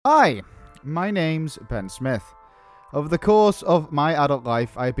Hi, my name's Ben Smith. Over the course of my adult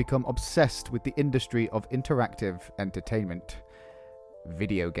life, I've become obsessed with the industry of interactive entertainment.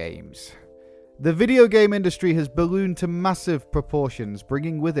 Video games. The video game industry has ballooned to massive proportions,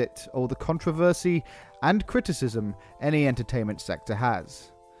 bringing with it all the controversy and criticism any entertainment sector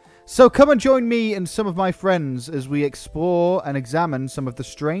has. So come and join me and some of my friends as we explore and examine some of the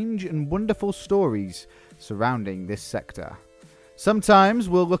strange and wonderful stories surrounding this sector. Sometimes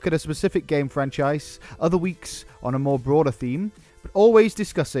we'll look at a specific game franchise, other weeks on a more broader theme, but always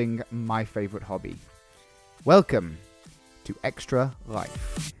discussing my favourite hobby. Welcome to Extra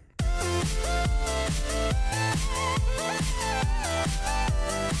Life.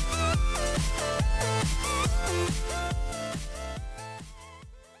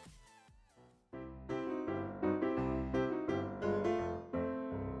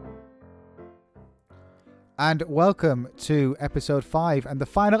 And welcome to episode 5 and the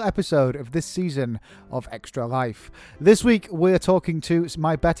final episode of this season of Extra Life. This week we're talking to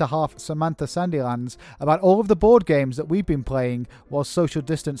my better half Samantha Sandilands about all of the board games that we've been playing while social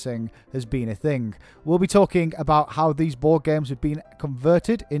distancing has been a thing. We'll be talking about how these board games have been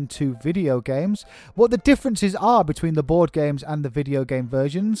converted into video games, what the differences are between the board games and the video game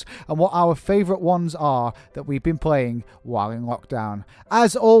versions, and what our favourite ones are that we've been playing while in lockdown.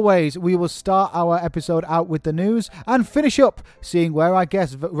 As always, we will start our episode out with the news and finish up seeing where our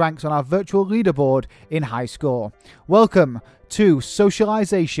guest ranks on our virtual leaderboard in high score. Welcome to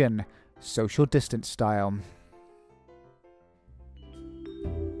Socialization, social distance style.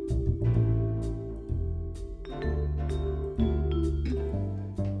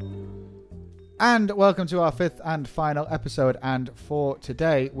 And welcome to our 5th and final episode, and for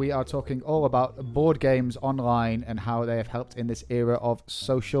today we are talking all about board games online and how they have helped in this era of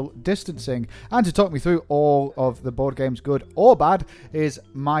social distancing. And to talk me through all of the board games, good or bad, is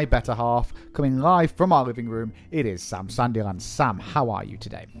my better half, coming live from our living room. It is Sam Sandilands. Sam, how are you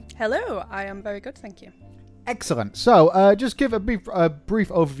today? Hello, I am very good, thank you. Excellent. So just give a brief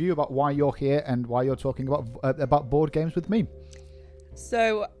overview about why you're here and why you're talking about board games with me.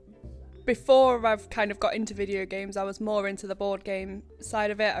 So, before I've kind of got into video games, I was more into the board game side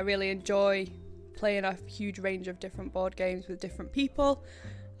of it. I really enjoy playing a huge range of different board games with different people.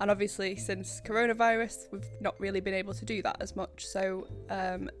 And obviously, since coronavirus, we've not really been able to do that as much. So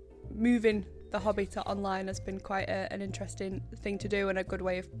moving the hobby to online has been quite an interesting thing to do and a good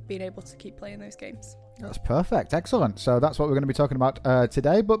way of being able to keep playing those games. That's perfect. Excellent. So that's what we're going to be talking about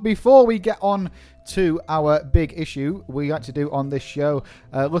today. But before we get on to our big issue we like to do on this show,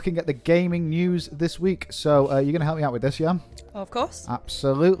 looking at the gaming news this week. So you're going to help me out with this, yeah? Of course.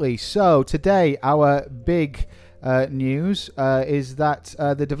 Absolutely. So today, our big news is that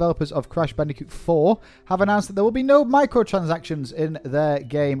the developers of Crash Bandicoot 4 have announced that there will be no microtransactions in their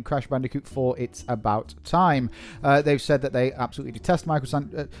game Crash Bandicoot 4 It's About Time. They've said that they absolutely detest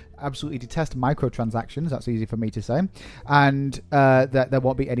microtransactions, that's easy for me to say, and that there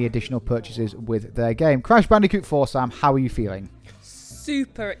won't be any additional purchases with their game. Crash Bandicoot 4, Sam, how are you feeling?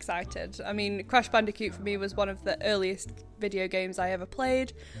 Super excited. I mean, Crash Bandicoot for me was one of the earliest video games I ever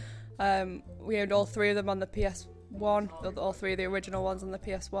played. We owned all three of them on the PS1, all three of the original ones on the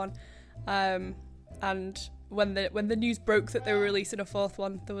PS1. And when the news broke that they were releasing a fourth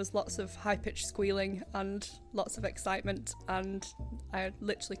one, there was lots of high-pitched squealing and lots of excitement, and I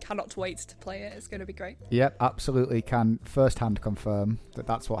literally cannot wait to play it. It's going to be great. Yep, absolutely can first-hand confirm that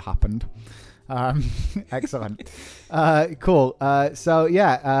that's what happened. Excellent. Cool. So,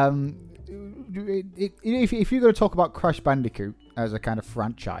 yeah, if you're going to talk about Crash Bandicoot as a kind of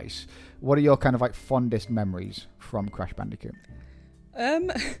franchise, what are your kind of like fondest memories from Crash Bandicoot?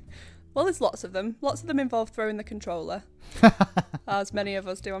 Well, there's lots of them. Lots of them involve throwing the controller, as many of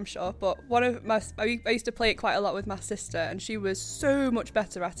us do, I'm sure. But I used to play it quite a lot with my sister, and she was so much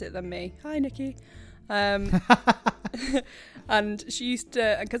better at it than me. Hi, Nikki. And she used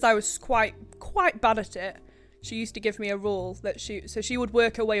to, because I was quite bad at it, she used to give me a rule that she would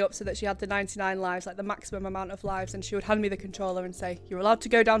work her way up so that she had the 99 lives, like the maximum amount of lives, and she would hand me the controller and say, "You're allowed to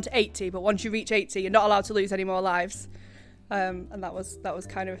go down to 80, but once you reach 80, you're not allowed to lose any more lives." And that was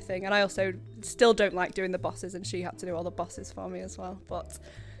kind of a thing. And I also still don't like doing the bosses, and she had to do all the bosses for me as well. But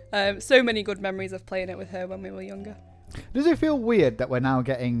so many good memories of playing it with her when we were younger. Does it feel weird that we're now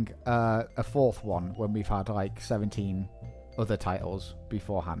getting a fourth one when we've had like 17 other titles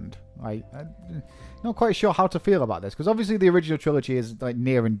beforehand? Like, I'm not quite sure how to feel about this, because obviously the original trilogy is like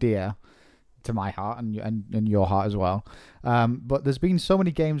near and dear to my heart and your heart as well. But there's been so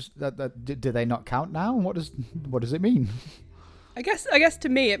many games that do they not count now? And what does it mean? I guess to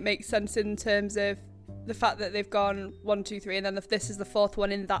me it makes sense in terms of the fact that they've gone 1, 2, 3, and then this is the fourth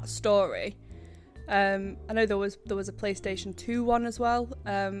one in that story. I know there was a PlayStation 2 one as well,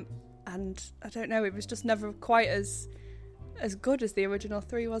 and I don't know, it was just never quite as good as the original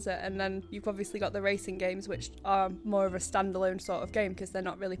 3, was it? And then you've obviously got the racing games, which are more of a standalone sort of game because they're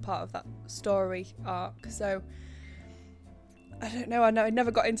not really part of that story arc. So I don't know, I never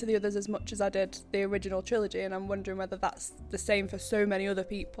got into the others as much as I did the original trilogy, and I'm wondering whether that's the same for so many other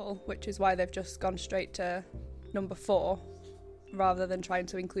people, which is why they've just gone straight to number 4 rather than trying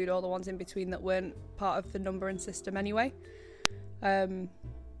to include all the ones in between that weren't part of the numbering system anyway. The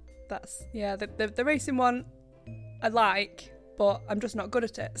racing one I like, but I'm just not good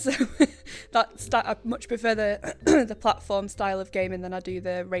at it. So I much prefer the the platform style of gaming than I do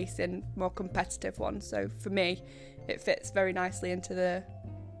the racing, more competitive one. So for me, it fits very nicely into the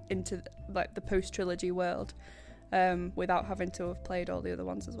post trilogy world, without having to have played all the other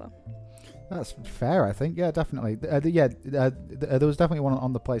ones as well. That's fair, I think. Yeah, definitely. There was definitely one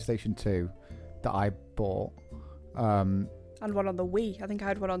on the PlayStation 2 that I bought. And one on the Wii. I think I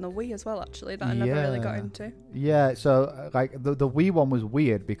had one on the Wii as well, actually, that I never really got into. Yeah, so the Wii one was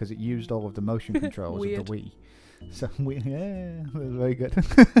weird because it used all of the motion controls of the Wii. So it was very good.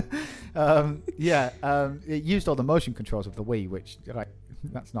 It used all the motion controls of the Wii, which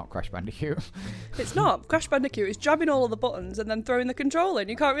that's not Crash Bandicoot. It's not. Crash Bandicoot is jabbing all of the buttons and then throwing the controller in.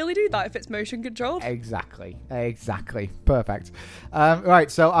 You can't really do that if it's motion controlled. Exactly. Perfect. Right,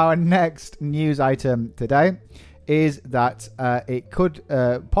 so our next news item today is that it could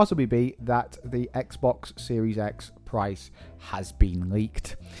possibly be that the Xbox Series X price has been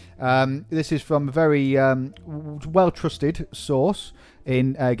leaked. This is from a very well-trusted source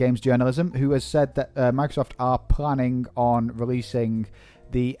in games journalism who has said that Microsoft are planning on releasing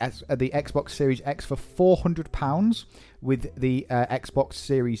the Xbox Series X for £400 with the Xbox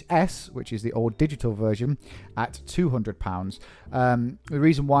Series S, which is the old digital version, at £200. The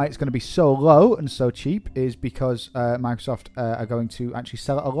reason why it's going to be so low and so cheap is because Microsoft are going to actually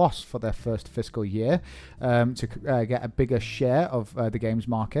sell at a loss for their first fiscal year to get a bigger share of the games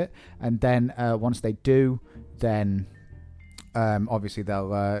market. And then once they do, then obviously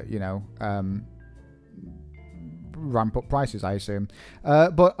they'll, ramp up prices, I assume.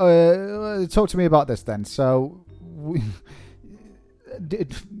 But talk to me about this then. So,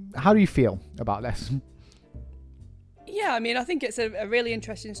 how do you feel about this? Yeah, I mean, I think it's a really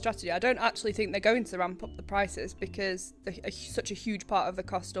interesting strategy. I don't actually think they're going to ramp up the prices because such a huge part of the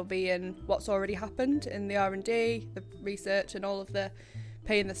cost will be in what's already happened in the R&D, the research, and all of the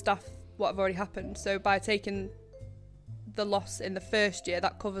paying the staff what have already happened. So by taking the loss in the first year,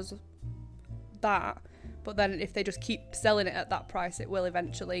 that covers that. But then if they just keep selling it at that price, it will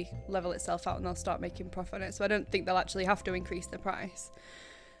eventually level itself out and they'll start making profit on it. So I don't think they'll actually have to increase the price.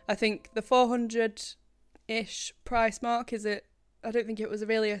 I think the 400-ish price mark I don't think it was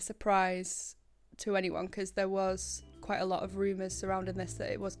really a surprise to anyone because there was quite a lot of rumours surrounding this that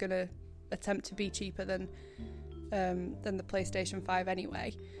it was going to attempt to be cheaper than the PlayStation 5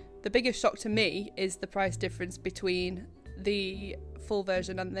 anyway. The biggest shock to me is the price difference between the full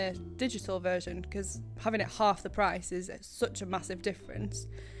version and the digital version, because having it half the price is such a massive difference,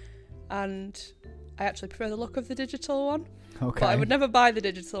 and I actually prefer the look of the digital one. Okay. But I would never buy the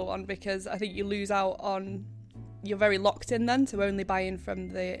digital one because I think you lose out on, you're very locked in then to only buying from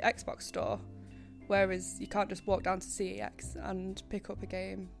the Xbox store, whereas you can't just walk down to CEX and pick up a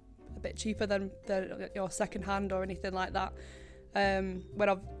game a bit cheaper than your second hand or anything like that,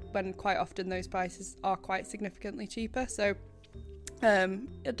 when quite often those prices are quite significantly cheaper. So I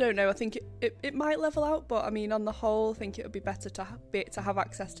don't know, I think it might level out, but I mean on the whole I think it would be better to have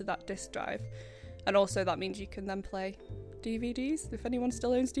access to that disc drive, and also that means you can then play DVDs. If anyone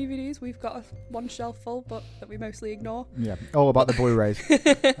still owns DVDs, we've got one shelf full, but that we mostly ignore. Yeah, all about the Blu-rays.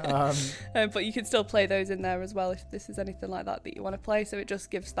 But you can still play those in there as well if this is anything like that you want to play, so it just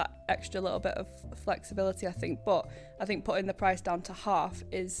gives that extra little bit of flexibility, I think. But I think putting the price down to half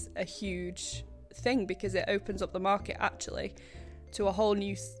is a huge thing because it opens up the market actually to a whole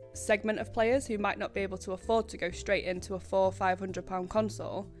new segment of players who might not be able to afford to go straight into a £400-500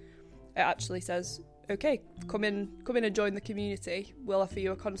 console. It actually says, okay, come in and join the community. We'll offer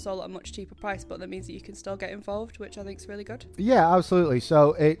you a console at a much cheaper price, but that means that you can still get involved, which I think is really good. Yeah, absolutely.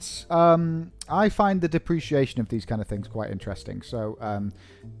 So it's I find the depreciation of these kind of things quite interesting. So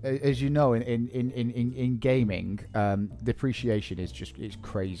as you know, in gaming, depreciation is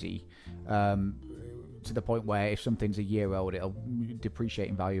crazy. To the point where if something's a year old, it'll depreciate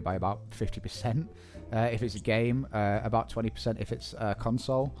in value by about 50%. If it's a game, about 20% if it's a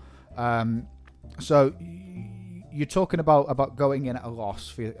console. So you're talking about going in at a loss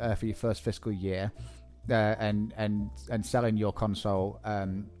for your first fiscal year. and selling your console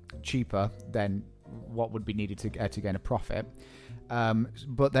cheaper than what would be needed to gain a profit.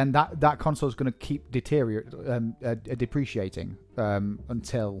 But then that console is going to keep depreciating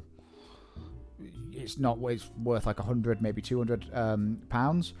until it's worth like 100, maybe 200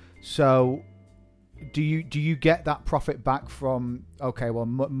 pounds. So do you get that profit back from, okay, well,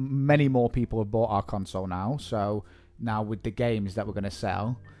 many more people have bought our console now, so now with the games that we're going to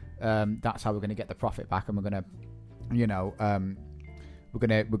sell, that's how we're going to get the profit back, and we're going to,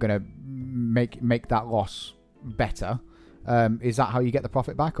 we're going to make that loss better. Is that how you get the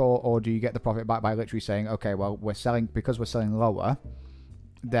profit back, or do you get the profit back by literally saying, okay, well, because we're selling lower,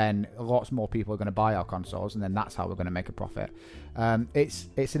 then lots more people are going to buy our consoles, and then that's how we're going to make a profit.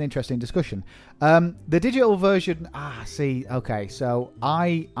 It's an interesting discussion. The digital version, okay, so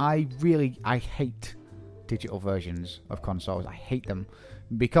I hate digital versions of consoles. I hate them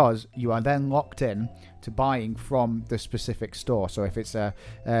because you are then locked in to buying from the specific store. So if it's a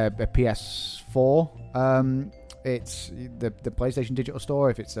PS4, it's the PlayStation digital store.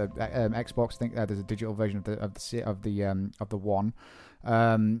 If it's a Xbox, I think there's a digital version of the One.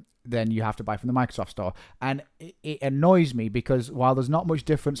 Then you have to buy from the Microsoft store, and it annoys me because while there's not much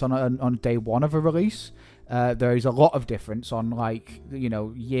difference on day one of a release, there is a lot of difference on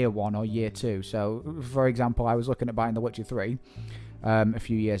year one or year two. So, for example, I was looking at buying The Witcher 3 a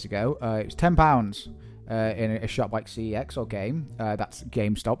few years ago. It was £10 in a shop like CEX or Game. That's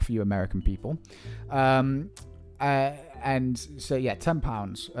GameStop for you American people. And so yeah,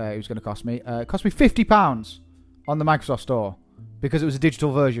 £10 it was going to cost me. It cost me £50 on the Microsoft store because it was a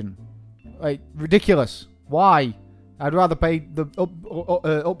digital version. Like, ridiculous. Why? I'd rather pay the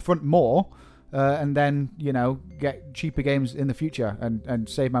upfront more and then get cheaper games in the future and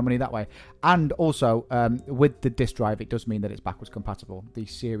save my money that way. And also with the disc drive, it does mean that it's backwards compatible. The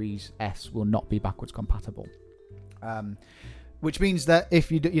Series S will not be backwards compatible. Which means that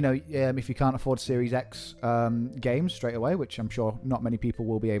if you can't afford Series X games straight away, which I'm sure not many people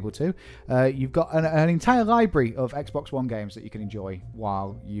will be able to, you've got an entire library of Xbox One games that you can enjoy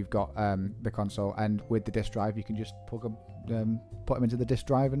while you've got the console. And with the disc drive, you can just put them into the disc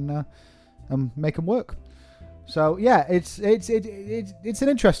drive and make them work. So yeah, it's an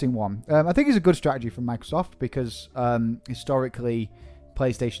interesting one. I think it's a good strategy from Microsoft because historically,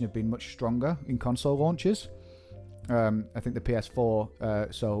 PlayStation have been much stronger in console launches. I think the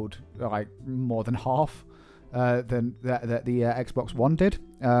PS4 sold like more than half than the Xbox One did.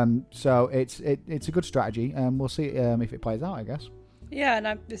 So it's a good strategy, and we'll see if it plays out, I guess. Yeah,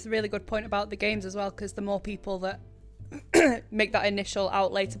 and it's a really good point about the games as well, because the more people that make that initial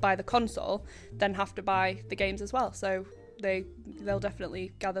outlay to buy the console then have to buy the games as well. So they'll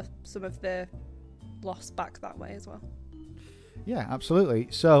definitely gather some of the loss back that way as well. Yeah, absolutely.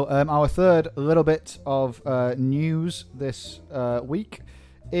 So our third little bit of news this week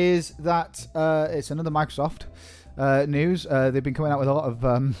is that it's another Microsoft news. They've been coming out with a lot of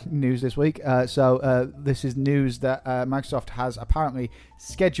news this week. So this is news that Microsoft has apparently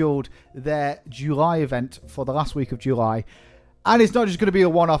scheduled their July event for the last week of July. And it's not just going to be a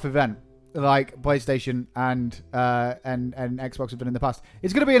one-off event like PlayStation and Xbox have done in the past.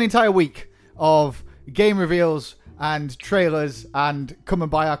 It's going to be an entire week of game reveals and trailers and come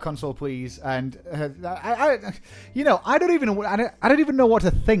and buy our console, please. And I don't even know what to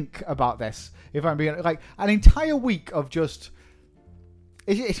think about this. If I'm being like an entire week of just,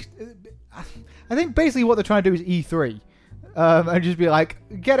 I think basically what they're trying to do is E3, and just be like,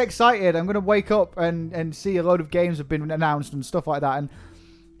 get excited. I'm going to wake up and see a load of games have been announced and stuff like that. And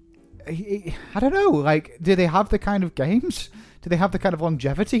I don't know, like, do they have the kind of games? Do they have the kind of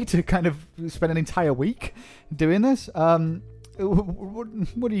longevity to kind of spend an entire week doing this? What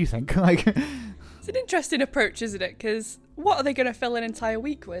do you think? Like, it's an interesting approach, isn't it? Because what are they going to fill an entire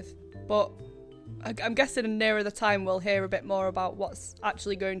week with? But I'm guessing nearer the time we'll hear a bit more about what's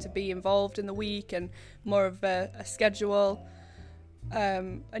actually going to be involved in the week and more of a schedule.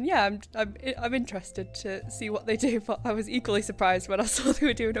 And yeah, I'm interested to see what they do, but I was equally surprised when I saw they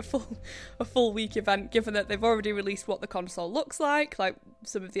were doing a full week event, given that they've already released what the console looks like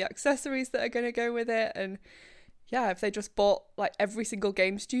some of the accessories that are going to go with it, and yeah, if they just bought like every single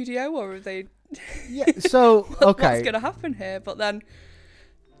game studio, or if they so okay, what's going to happen here? But then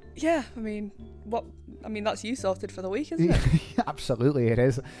yeah, I mean that's you sorted for the week, isn't it? Absolutely, it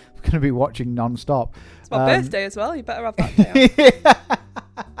is. I'm going to be watching non-stop. It's my birthday as well. You better have that day.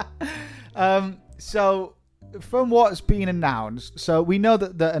 So, from what's been announced, so we know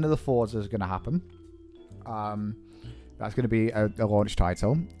that another Forza is going to happen. That's going to be a launch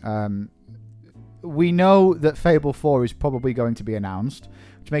title. we know that Fable 4 is probably going to be announced,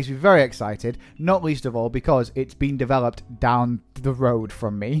 which makes me very excited, not least of all because it's been developed down the road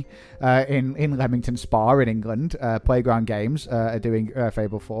from me in Leamington Spa in England. Playground Games are doing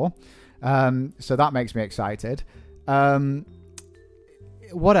Fable 4. So that makes me excited.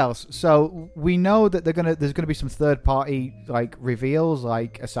 What else? So we know that there's gonna be some third party like reveals,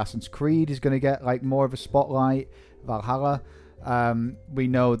 like Assassin's Creed is gonna get like more of a spotlight, Valhalla. We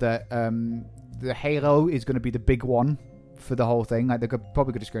know that the Halo is gonna be the big one for the whole thing. Like they're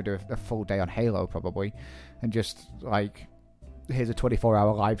probably just gonna do a full day on Halo probably, and just like here's a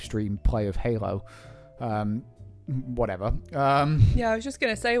 24-hour live stream play of Halo. Whatever. Yeah, I was just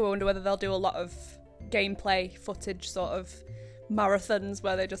gonna say, I wonder whether they'll do a lot of gameplay footage sort of marathons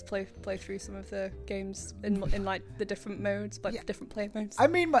where they just play through some of the games in like the different modes, like different play modes. I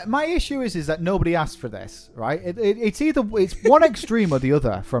mean, my issue is that nobody asked for this, right? It's either it's one extreme or the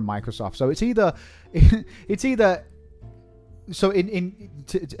other from Microsoft. So it's either so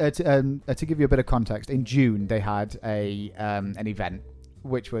to give you a bit of context, in June they had an event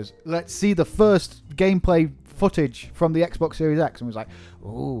which was, let's see the first gameplay footage from the Xbox Series X, and was like,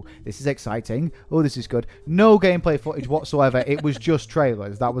 oh, this is exciting, oh, this is good. No gameplay footage whatsoever. It was just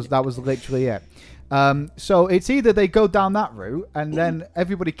trailers. That was literally it. So it's either they go down that route, and then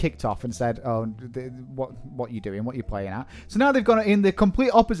everybody kicked off and said, oh, what are you doing, what are you playing at? So now they've gone in the complete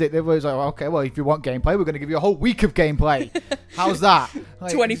opposite. They were like, okay, well, if you want gameplay, we're going to give you a whole week of gameplay. How's that?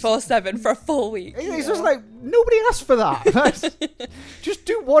 Like, 24/7 for a full week. It's just like, nobody asked for that. Just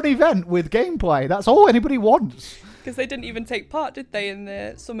do one event with gameplay. That's all anybody wants. Because they didn't even take part, did they, in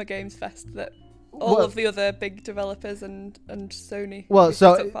the Summer Games Fest that all of the other big developers and Sony. Well,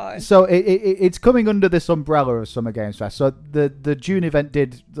 so it's coming under this umbrella of Summer Games Fest. So the June event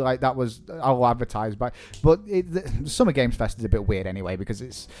did, like, that was all advertised by, but the Summer Games Fest is a bit weird anyway, because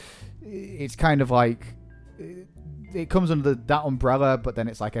it's kind of like it comes under that umbrella, but then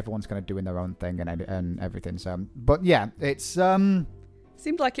it's like everyone's kind of doing their own thing and everything. So, but yeah, it's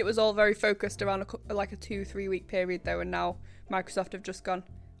seemed like it was all very focused around a 2-3 week period though, and now Microsoft have just gone,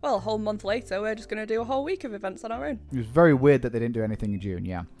 well, a whole month later, we're just going to do a whole week of events on our own. It was very weird that they didn't do anything in June,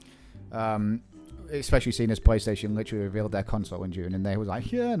 yeah. Especially seeing as PlayStation literally revealed their console in June, and they was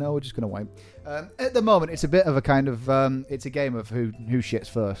like, yeah, no, we're just going to wait. At the moment, it's a bit of a kind of, it's a game of who shits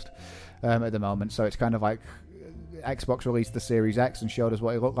first at the moment. So it's kind of like Xbox released the Series X and showed us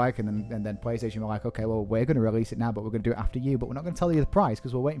what it looked like, and then PlayStation were like, okay, well, we're going to release it now, but we're going to do it after you, but we're not going to tell you the price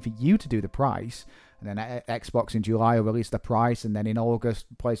because we're waiting for you to do the price. And then Xbox in July will release the price, and then in August,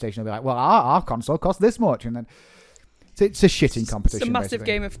 PlayStation will be like, well, our console costs this much, and then it's a shitting competition. It's a massive basically.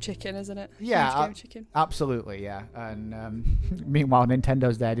 Game of chicken, isn't it? Yeah, game of chicken. Absolutely, yeah. And meanwhile,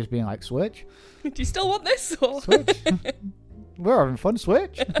 Nintendo's there just being like, Switch? Do you still want this? Or? Switch? We're having fun,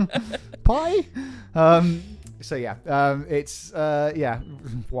 Switch? Pie? So yeah, it's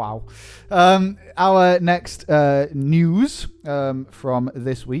wow. Our next news from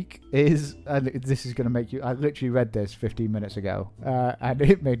this week is, and this is going to make you, I literally read this 15 minutes ago, and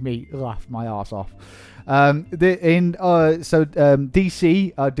it made me laugh my arse off. DC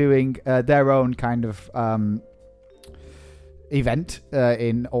are doing their own kind of event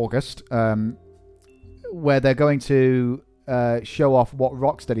in August, where they're going to show off what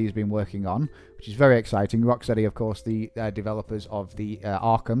Rocksteady has been working on, which is very exciting. Rocksteady, of course, the developers of the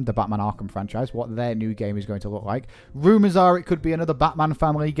Batman Arkham franchise, what their new game is going to look like. Rumours are it could be another Batman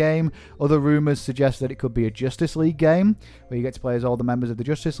family game. Other rumours suggest that it could be a Justice League game, where you get to play as all the members of the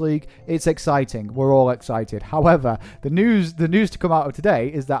Justice League. It's exciting. We're all excited. However, the news to come out of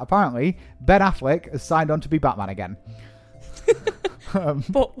today is that apparently Ben Affleck has signed on to be Batman again.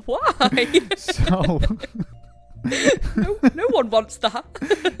 But why? So... no one wants that.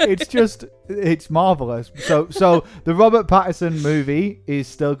 It's marvelous. So the Robert Pattinson movie is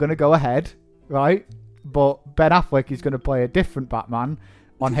still going to go ahead, right? But Ben Affleck is going to play a different Batman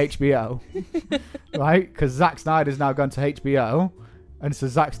on HBO, right? Because Zack Snyder's now gone to HBO, and so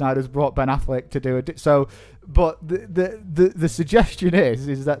Zack Snyder's brought Ben Affleck to do it. So, but the suggestion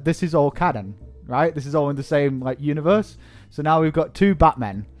is that this is all canon, right? This is all in the same universe. So now we've got two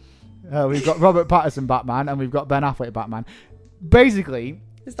Batmen. We've got Robert Pattinson Batman, and we've got Ben Affleck Batman. Basically...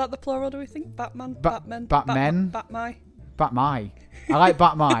 Is that the plural, do we think? Batman? Batmen? Batmy? Batmy. I like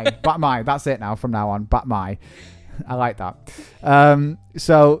Batmy. Batmy. That's it now, from now on. Batmy. I like that.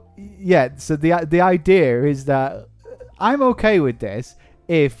 So the idea is that I'm okay with this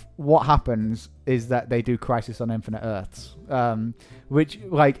if what happens is that they do Crisis on Infinite Earths. Which,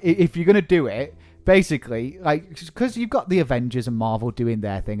 if you're going to do it, basically, like, because you've got the Avengers and Marvel doing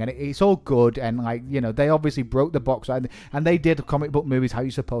their thing, and it's all good, and like, you know, they obviously broke the box, and they did comic book movies how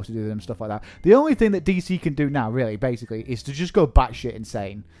you're supposed to do them, stuff like that. The only thing that DC can do now, really, basically, is to just go batshit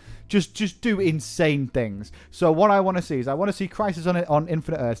insane. Just do insane things. So what I want to see is I want to see Crisis on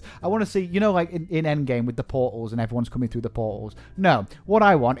Infinite Earths. I want to see, you know, like in Endgame with the portals and everyone's coming through the portals. No, what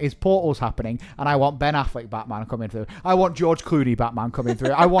I want is portals happening, and I want Ben Affleck Batman coming through. I want George Clooney Batman coming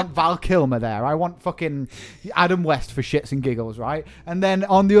through. I want Val Kilmer there. I want fucking Adam West for shits and giggles, right? And then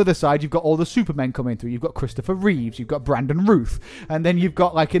on the other side, you've got all the Supermen coming through. You've got Christopher Reeves. You've got Brandon Routh. And then you've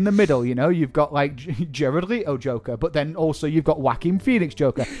got, like, in the middle, you know, you've got, like, Jared Leto Joker. But then also you've got Joaquin Phoenix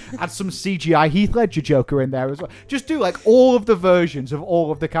Joker. Add some CGI Heath Ledger Joker in there as well. Just do like all of the versions of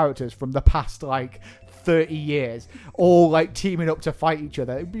all of the characters from the past like 30 years, all like teaming up to fight each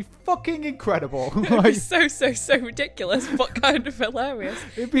other. It'd be fucking incredible. It'd be so ridiculous, but kind of hilarious.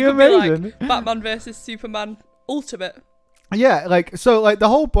 It'd be amazing. Be like Batman versus Superman Ultimate. Yeah, like so, like the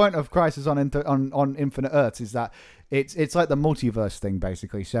whole point of Crisis on Infinite Earths is that it's like the multiverse thing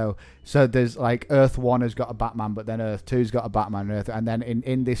basically. So there's like Earth 1 has got a Batman, but then Earth 2's got a Batman, and then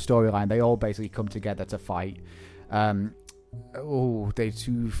in this storyline they all basically come together to fight. They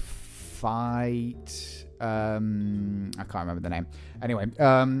to fight. I can't remember the name. Anyway,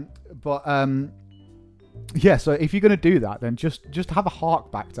 yeah. So if you're gonna do that, then just have a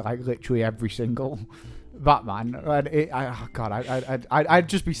hark back to like literally every single Batman, and I'd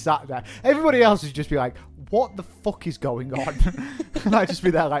just be sat there. Everybody else would just be like, "What the fuck is going on?" And I'd just be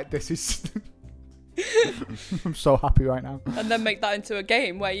there like, "This is." I'm so happy right now. And then make that into a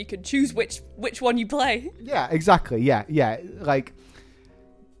game where you can choose which one you play. Yeah, exactly. Yeah. Like,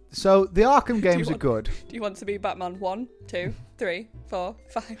 so the Arkham games are good. Do you want to be Batman 1, 2, 3, 4,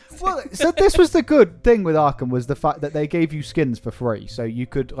 5? 6? Well, so this was the good thing with Arkham, was the fact that they gave you skins for free. So you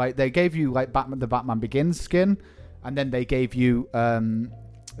could they gave you like the Batman Begins skin, and then they gave you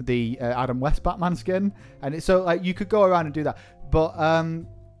the Adam West Batman skin, and so like you could go around and do that. But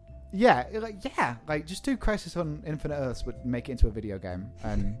just do Crisis on Infinite Earths, but make it into a video game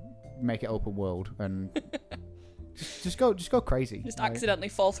and make it open world and. Just go crazy. Just accidentally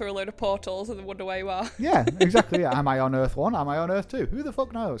fall through a load of portals and then wonder where you are. Yeah, exactly. Yeah. Am I on Earth 1? Am I on Earth 2? Who the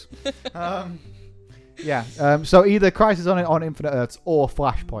fuck knows? So either Crisis on Infinite Earths or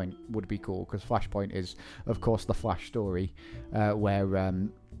Flashpoint would be cool, because Flashpoint is, of course, the Flash story where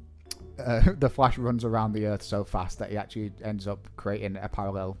the Flash runs around the Earth so fast that he actually ends up creating a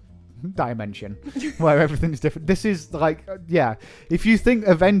parallel dimension where everything's different. This is like, if you think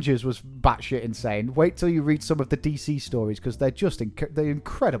Avengers was batshit insane, wait till you read some of the DC stories, because they're just they're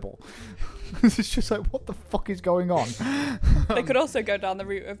incredible. It's just like, what the fuck is going on? They could also go down the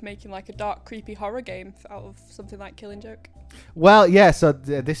route of making like a dark, creepy horror game out of something like Killing Joke. Well, yeah, so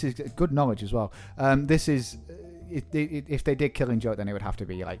this is good knowledge as well. This is if they did Killing Joke, then it would have to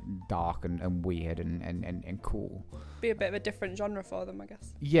be like dark and weird and cool. Be a bit of a different genre for them, I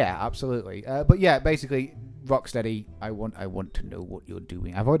guess. Yeah, absolutely. But yeah, basically, Rocksteady, I want to know what you're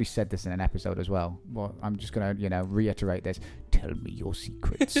doing. I've already said this in an episode as well, but I'm just gonna reiterate this. Tell me your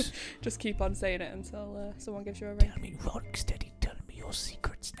secrets. Just keep on saying it until someone gives you a ring. Tell me, Rocksteady, tell me your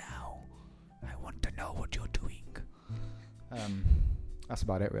secrets now. I want to know what you're doing. That's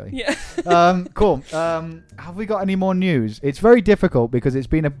about it, really. Yeah. Cool. Have we got any more news? It's very difficult because it's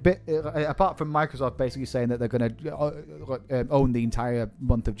been a bit, apart from Microsoft basically saying that they're going to own the entire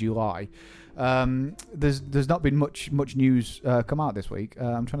month of July. There's not been much news come out this week.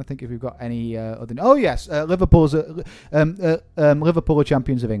 I'm trying to think if we've got any other. Oh yes, Liverpool are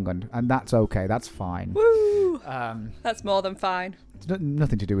champions of England, and that's okay. That's fine. Woo! That's more than fine. It's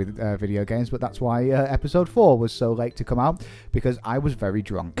nothing to do with video games, but that's why episode 4 was so late to come out, because I was very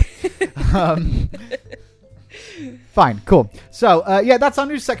drunk. Fine, cool. So that's our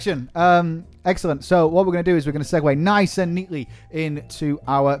news section. Excellent. So what we're going to do is we're going to segue nice and neatly into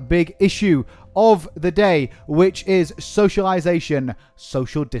our big issue of the day, which is Socialization,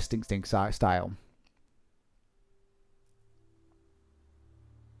 social distancing style.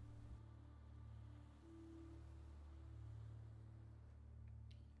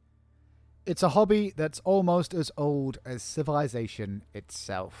 It's a hobby that's almost as old as civilization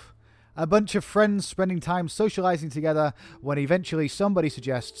itself. A bunch of friends spending time socializing together when eventually somebody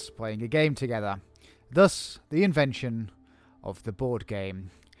suggests playing a game together. Thus, the invention of the board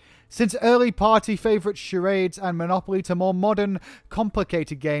game. Since early party favourites charades and Monopoly to more modern,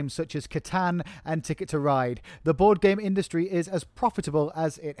 complicated games such as Catan and Ticket to Ride, the board game industry is as profitable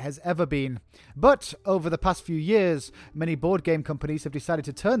as it has ever been. But over the past few years, many board game companies have decided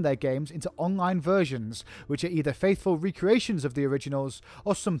to turn their games into online versions, which are either faithful recreations of the originals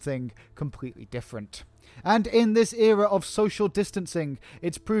or something completely different. And in this era of social distancing,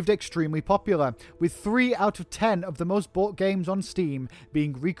 it's proved extremely popular, with 3 out of 10 of the most bought games on Steam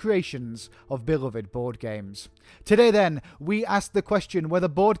being recreations of beloved board games. Today then, we ask the question whether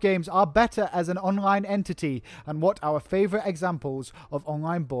board games are better as an online entity and what our favourite examples of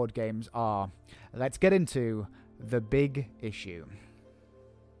online board games are. Let's get into the big issue.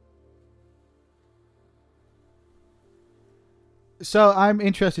 So I'm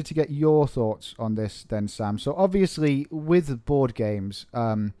interested to get your thoughts on this then, Sam. So obviously with board games,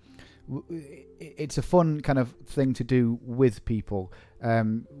 it's a fun kind of thing to do with people.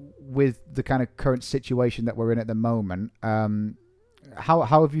 With the kind of current situation that we're in at the moment, how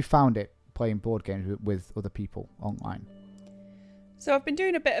have you found it playing board games with other people online? So I've been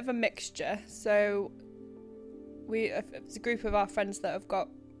doing a bit of a mixture. So it's a group of our friends that have got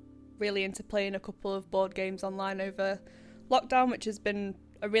really into playing a couple of board games online over lockdown, which has been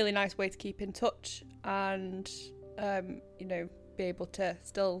a really nice way to keep in touch and be able to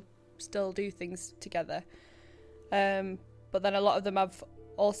still do things together. But then a lot of them have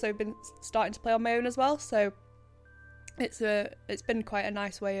also been starting to play on my own as well. So it's been quite a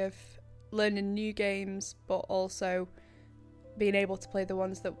nice way of learning new games, but also being able to play the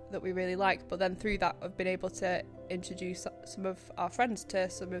ones that we really like. But then through that, I've been able to introduce some of our friends to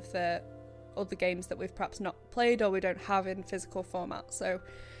some of the other games that we've perhaps not played or we don't have in physical format. So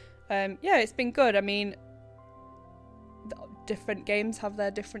it's been good. I mean, different games have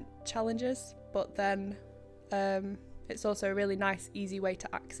their different challenges, but then it's also a really nice, easy way to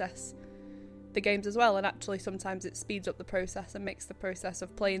access the games as well. And actually sometimes it speeds up the process and makes the process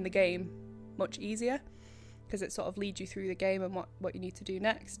of playing the game much easier, because it sort of leads you through the game and what you need to do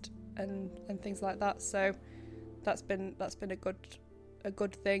next and things like that. So that's been a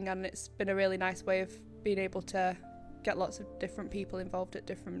good thing, and it's been a really nice way of being able to get lots of different people involved at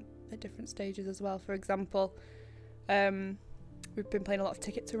different stages as well. For example, we've been playing a lot of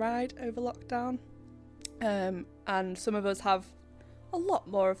Ticket to Ride over lockdown, and some of us have a lot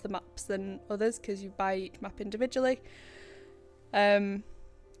more of the maps than others because you buy each map individually. So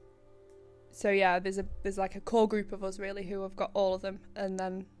yeah, there's like a core group of us really who have got all of them, and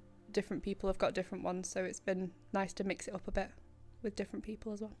then different people have got different ones. So it's been nice to mix it up a bit with different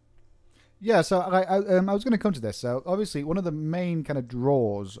people as well. Yeah, so I was going to come to this. So obviously one of the main kind of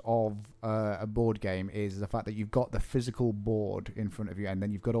draws of a board game is the fact that you've got the physical board in front of you, and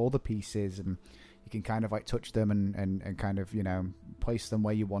then you've got all the pieces, and you can kind of like touch them and kind of, place them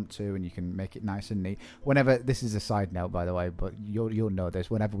where you want to, and you can make it nice and neat. Whenever, this is a side note by the way, but you'll know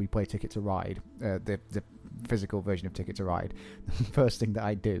this, whenever we play Ticket to Ride, the physical version of Ticket to Ride, the first thing that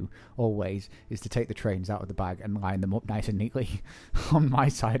I do always is to take the trains out of the bag and line them up nice and neatly on my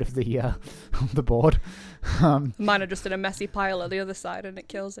side of the board. Mine are just in a messy pile at the other side, and it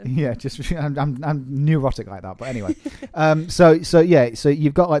kills him. Yeah, just I'm neurotic like that. But anyway, so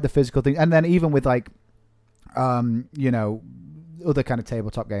you've got like the physical thing, and then even with like other kind of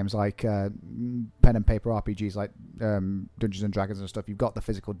tabletop games like pen and paper RPGs like Dungeons and Dragons and stuff, you've got the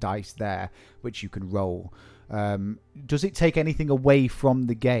physical dice there which you can roll. Does it take anything away from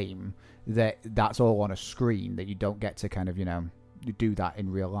the game that's all on a screen, that you don't get to kind of do that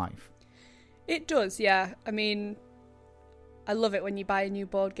in real life? It does, yeah. I mean, I love it when you buy a new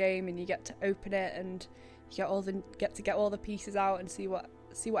board game and you get to open it and you get to get all the pieces out and see what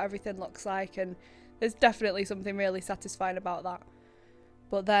everything looks like, and there's definitely something really satisfying about that.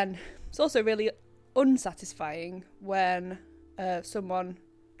 But then it's also really unsatisfying when someone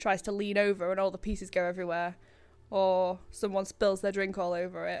tries to lean over and all the pieces go everywhere, or someone spills their drink all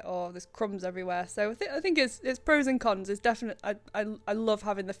over it, or there's crumbs everywhere. So I think it's pros and cons. It's definitely I love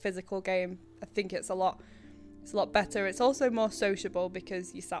having the physical game. I think it's a lot better. It's also more sociable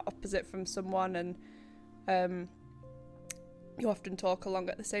because you sat opposite from someone and you often talk along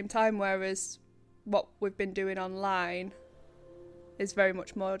at the same time, whereas what we've been doing online is very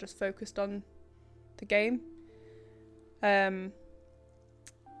much more just focused on the game.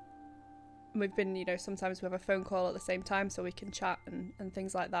 We've been, sometimes we have a phone call at the same time so we can chat and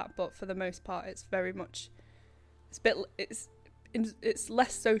things like that, but for the most part it's very much it's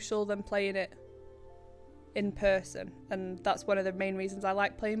less social than playing it in person, and that's one of the main reasons I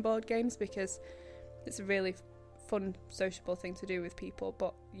like playing board games, because it's a really fun, sociable thing to do with people,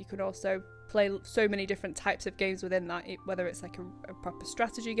 but you can also play so many different types of games within that, whether it's like a proper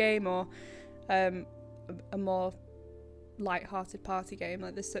strategy game or a more light-hearted party game.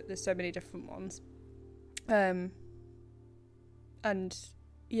 Like there's so many different ones, and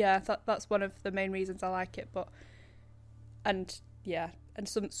yeah, that's one of the main reasons I like it. And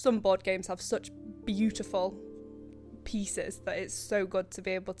some board games have such beautiful pieces that it's so good to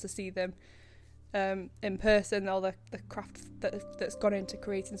be able to see them in person, all the craft that's gone into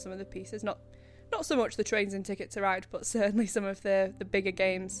creating some of the pieces. Not so much the trains and Ticket to Ride, but certainly some of the bigger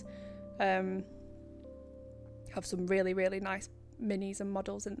games have some really, really nice minis and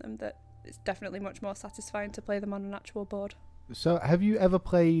models in them that it's definitely much more satisfying to play them on an actual board. So have you ever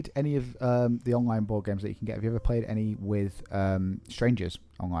played any of the online board games that you can get? Have you ever played any with strangers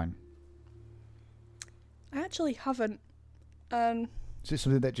online? I actually haven't. So it's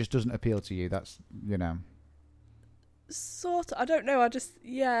something that just doesn't appeal to you? That's, Sort of. I don't know.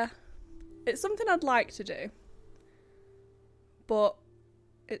 It's something I'd like to do. But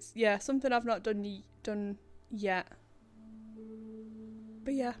it's, something I've not done yet.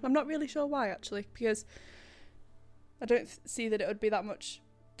 But yeah, I'm not really sure why, actually, because I don't see that it would be that much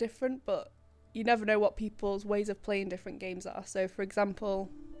different, but you never know what people's ways of playing different games are. So, for example,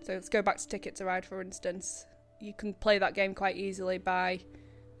 let's go back to Ticket to Ride, for instance. You can play that game quite easily by,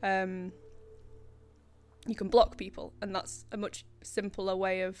 you can block people, and that's a much simpler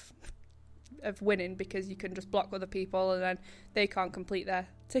way of winning, because you can just block other people and then they can't complete their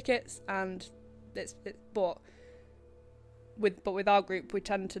tickets, and but with our group we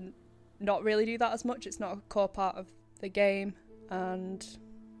tend to not really do that as much. It's not a core part of the game, and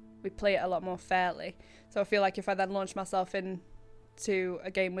we play it a lot more fairly. So I feel like if I then launch myself into a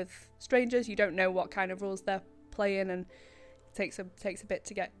game with strangers, you don't know what kind of rules they're playing, and it takes a bit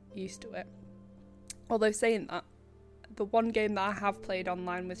to get used to it. Although saying that, the one game that I have played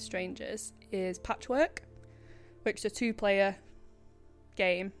online with strangers is Patchwork, which is a 2-player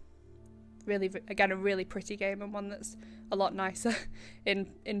game. Really, again, a really pretty game, and one that's a lot nicer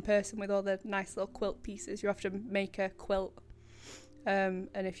in person, with all the nice little quilt pieces. You have to make a quilt, and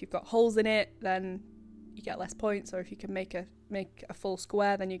if you've got holes in it, then you get less points, or if you can make a full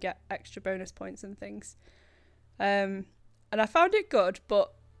square, then you get extra bonus points and things. And I found it good,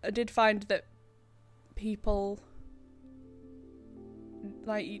 but I did find that people,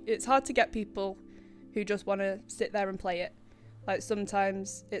 like, it's hard to get people who just want to sit there and play it. Like,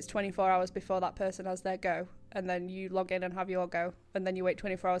 sometimes it's 24 hours before that person has their go, and then you log in and have your go, and then you wait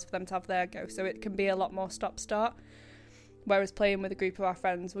 24 hours for them to have their go. So it can be a lot more stop-start. Whereas playing with a group of our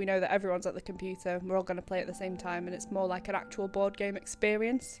friends, we know that everyone's at the computer, and we're all going to play at the same time, and it's more like an actual board game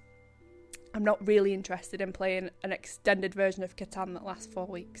experience. I'm not really interested in playing an extended version of Catan that lasts 4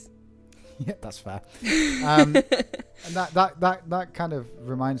 weeks. Yeah, that's fair. And that kind of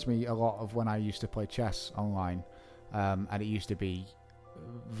reminds me a lot of when I used to play chess online. And it used to be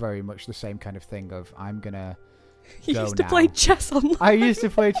very much the same kind of thing of, I'm going to You used to play chess online. I used to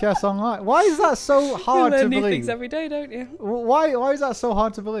play chess online. Why is that so hard to believe? You learn new things every day, don't you? Why is that so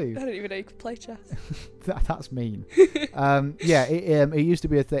hard to believe? I didn't even know you could play chess. That's mean. It used to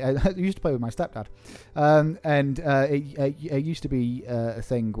be a thing. I used to play with my stepdad, and it used to be a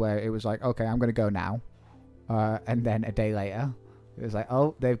thing where it was like, okay, I'm going to go now, and then a day later, it was like,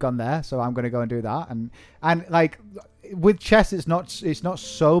 oh, they've gone there, so I'm going to go and do that, and like with chess, it's not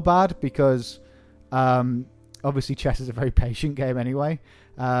so bad because, obviously chess is a very patient game anyway.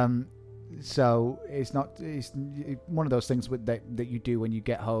 So it's one of those things that you do when you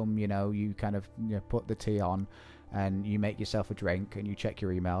get home. You kind of put the tea on, and you make yourself a drink, and you check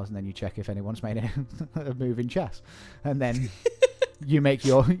your emails, and then you check if anyone's made a move in chess, and then you make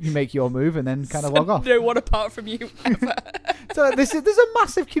your move, and then kind of log off. No one apart from you ever. So there's a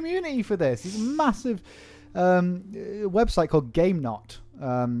massive community for this. There's a massive website called GameNot.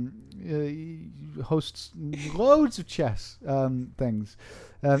 Hosts loads of chess things.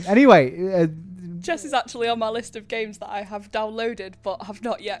 Anyway, chess is actually on my list of games that I have downloaded but have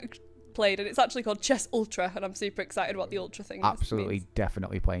not yet played, and it's actually called Chess Ultra, and I'm super excited about the Ultra thing. Absolutely,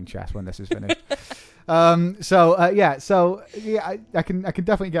 definitely playing chess when this is finished. I can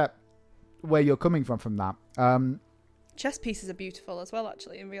definitely get where you're coming from that. Chess pieces are beautiful as well,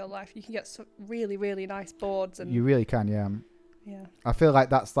 actually, in real life. You can get some really, really nice boards, and you really can, yeah. Yeah, I feel like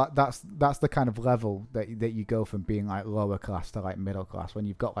that's the kind of level that you go from being like lower class to like middle class, when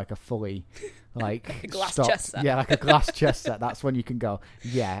you've got like a fully like a glass chess set. Yeah, like a glass chess set. That's when you can go,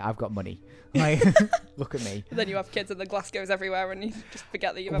 yeah, I've got money. Like, look at me. And then you have kids and the glass goes everywhere, and you just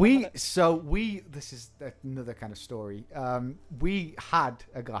forget that you've ever done it. This is another kind of story. We had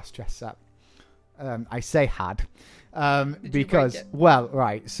a glass chess set. I say had. Did Because, you break it? well,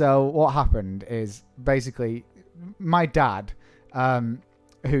 right. So what happened is basically my dad,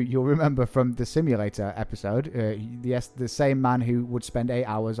 who you'll remember from the simulator episode, yes, the same man who would spend 8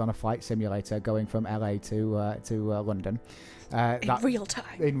 hours on a flight simulator going from LA to London. In real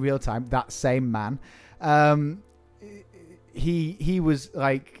time. In real time, that same man. He was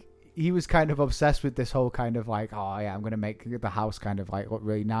like, he was kind of obsessed with this whole kind of like, oh yeah, I'm going to make the house kind of like look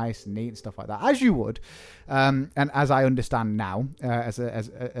really nice and neat and stuff like that, as you would, and as I understand now, as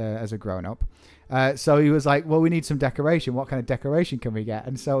a grown up. So he was like, well, we need some decoration. What kind of decoration can we get?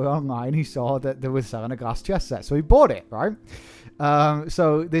 And so online he saw that they were selling a glass chess set, so he bought it, right?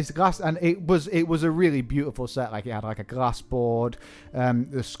 So this glass, and it was a really beautiful set. Like, it had like a glass board.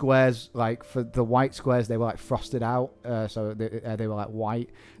 The squares, like for the white squares, they were like frosted out, so they were like white.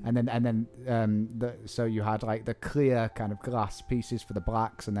 And then so you had like the clear kind of glass pieces for the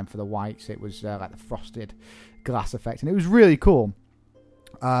blacks, and then for the whites it was like the frosted glass effect, and it was really cool.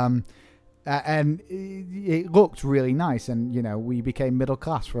 And it looked really nice, and we became middle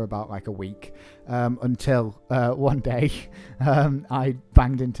class for about like a week, until one day I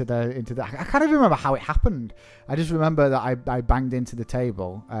banged into the. I can't even remember how it happened. I just remember that I banged into the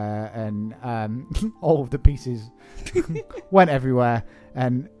table, and all of the pieces went everywhere,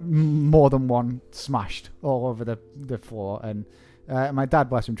 and more than one smashed all over the floor. And my dad,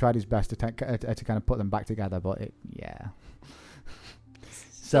 bless him, tried his best to kind of put them back together, but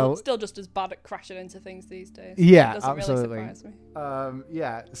Still just as bad at crashing into things these days. Yeah, it doesn't absolutely. really surprise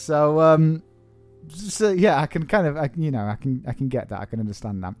me. So yeah, I can kind of, I can get that. I can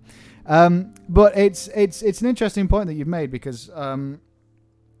understand that. But it's an interesting point that you've made, because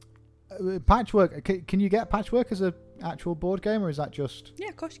Patchwork. Can you get Patchwork as a actual board game, or is that just? Yeah,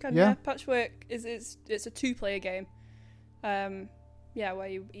 of course you can. Yeah? Yeah, Patchwork it's a 2-player game. Where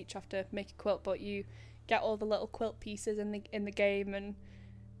you each have to make a quilt, but you get all the little quilt pieces in the game, and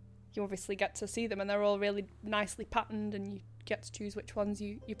you obviously get to see them, and they're all really nicely patterned, and you get to choose which ones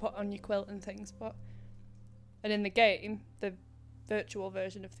you put on your quilt and things. And in the game, the virtual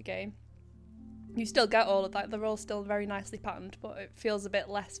version of the game, you still get all of that. They're all still very nicely patterned, but it feels a bit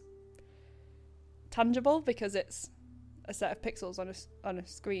less tangible because it's a set of pixels on a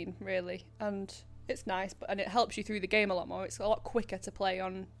screen, really, and it's nice. And it helps you through the game a lot more. It's a lot quicker to play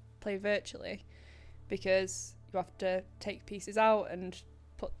virtually, because you have to take pieces out and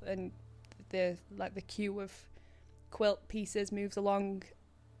put in the queue of quilt pieces moves along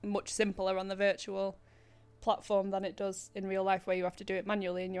much simpler on the virtual platform than it does in real life, where you have to do it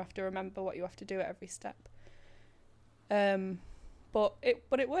manually and you have to remember what you have to do at every step. But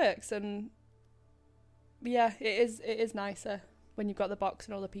it works, and yeah, it is nicer when you've got the box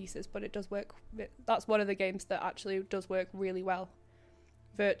and all the pieces, but it does work. That's one of the games that actually does work really well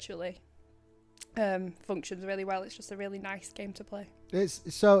virtually. Functions really well. It's just a really nice game to play.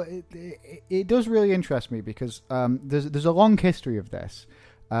 It does really interest me, because there's a long history of this,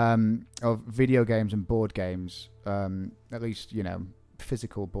 of video games and board games, at least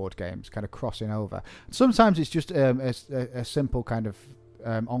physical board games kind of crossing over. Sometimes it's just a simple kind of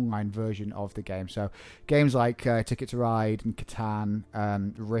online version of the game. So games like Ticket to Ride and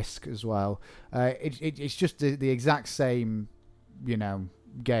Catan, Risk as well. It's just the exact same,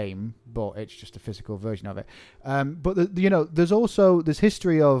 game, but it's just a physical version of it. But there's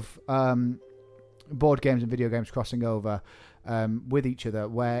history of board games and video games crossing over with each other,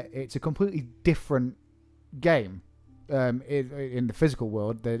 where it's a completely different game in the physical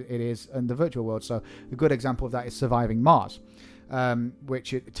world that it is in the virtual world. So a good example of that is Surviving Mars,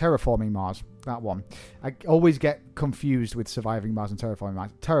 which Terraforming Mars. That one, I always get confused with Surviving Mars and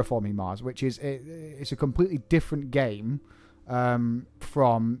Terraforming Mars, which is it's a completely different game from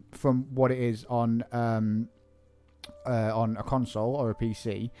what it is on a console or a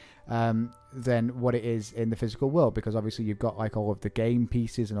PC, than what it is in the physical world, because obviously you've got like all of the game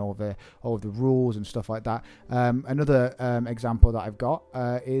pieces and all of the rules and stuff like that. Another example that I've got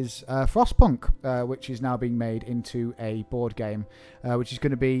is Frostpunk, which is now being made into a board game, which is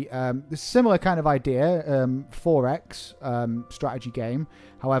going to be a similar kind of idea, 4X strategy game.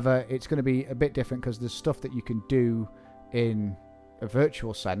 However, it's going to be a bit different, because there's stuff that you can do in a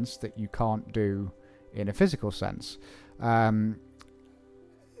virtual sense that you can't do in a physical sense.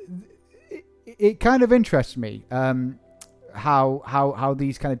 It kind of interests me how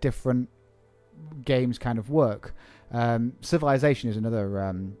these kind of different games kind of work. Civilization is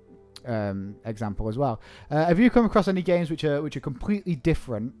another example as well. Have you come across any games which are completely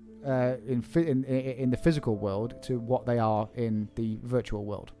different in the physical world to what they are in the virtual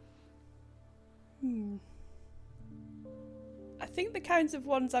world? I think the kinds of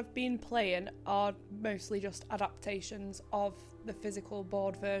ones I've been playing are mostly just adaptations of the physical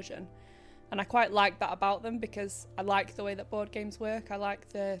board version. And I quite like that about them because I like the way that board games work. I like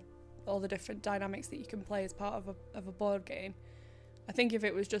all the different dynamics that you can play as part of a board game. I think if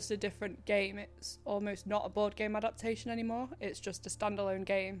it was just a different game, it's almost not a board game adaptation anymore. It's just a standalone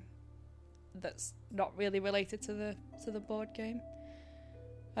game that's not really related to the board game.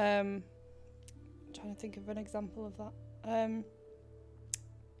 I'm trying to think of an example of that.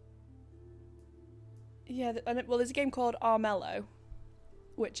 There's a game called Armello,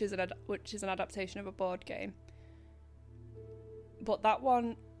 which is an adaptation of a board game. But that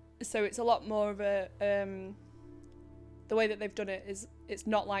one, so it's a lot more of a the way that they've done it is it's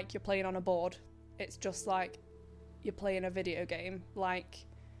not like you're playing on a board. It's just like you're playing a video game, like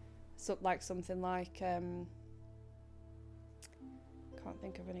something like can't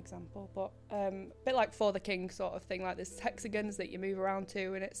think of an example, but a bit like For the King sort of thing. Like there's hexagons that you move around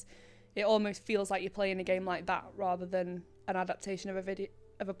to, and it almost feels like you're playing a game like that rather than an adaptation of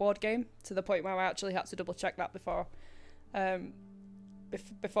a board game. To the point where I actually had to double check that before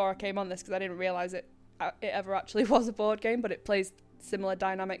I came on this, because I didn't realise it ever actually was a board game, but it plays similar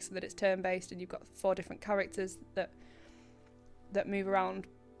dynamics so that it's turn-based and you've got 4 different characters that move around.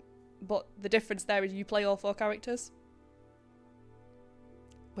 But the difference there is you play all 4 characters,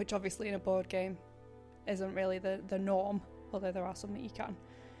 which obviously in a board game isn't really the norm, although there are some that you can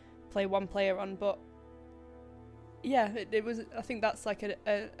play one player on. But yeah, it was. I think that's like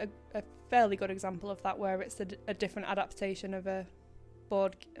a fairly good example of that, where it's a different adaptation of a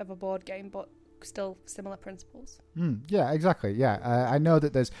board game, but still similar principles. Yeah, exactly. Yeah, I know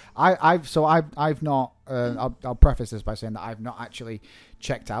that there's. I've not. I'll preface this by saying that I've not actually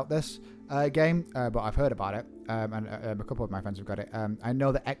checked out this game, but I've heard about it, and a couple of my friends have got it. I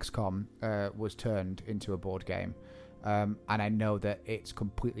know that XCOM was turned into a board game, and I know that it's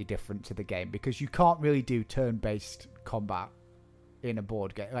completely different to the game because you can't really do turn-based combat in a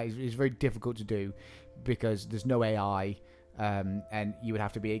board game. Like, it's very difficult to do because there's no AI, and you would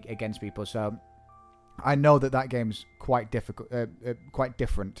have to be against people. So I know that game's quite difficult, quite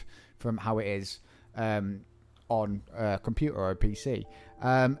different from how it is on a computer or a PC.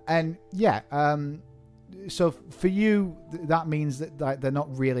 And yeah, so for you, that means that like, they're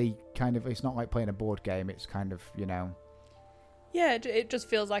not really kind of. It's not like playing a board game. It's kind of, you know. Yeah, it just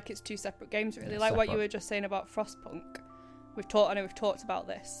feels like it's 2 separate games, really. Like what you were just saying about Frostpunk. I know we've talked about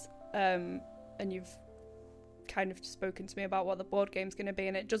this, and you've kind of spoken to me about what the board game's going to be,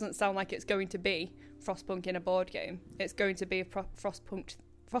 and it doesn't sound like it's going to be Frostpunk in a board game. It's going to be a Frostpunk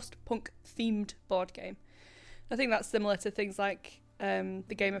themed board game. I think that's similar to things like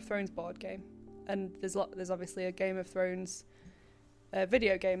the Game of Thrones board game, and there's obviously a Game of Thrones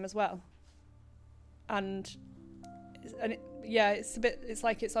video game as well, and it's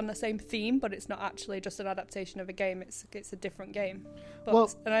like it's on the same theme, but it's not actually just an adaptation of a game. It's a different game.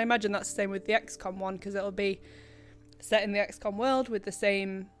 And I imagine that's the same with the XCOM one, because it'll be set in the XCOM world with the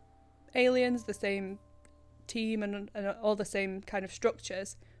same aliens, the same team, and all the same kind of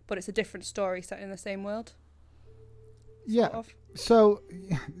structures, but it's a different story set in the same world. Yeah. Sort of. So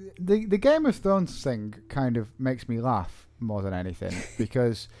the Game of Thrones thing kind of makes me laugh more than anything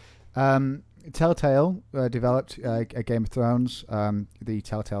because Telltale developed a Game of Thrones, the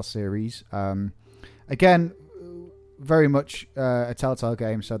Telltale series. Again, very much a Telltale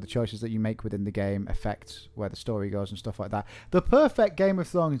game, so the choices that you make within the game affect where the story goes and stuff like that. The perfect Game of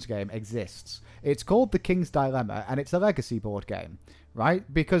Thrones game exists. It's called The King's Dilemma, and it's a legacy board game,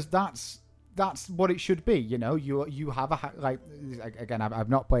 right? Because that's what it should be, you know. You have again, I've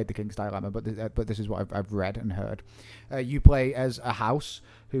not played The King's Dilemma, but this is what I've read and heard. You play as a house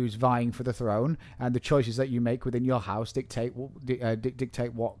who's vying for the throne, and the choices that you make within your house dictate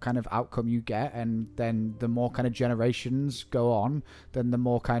what kind of outcome you get, and then the more kind of generations go on, then the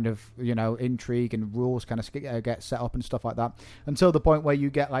more kind of, you know, intrigue and rules kind of get set up and stuff like that, until the point where you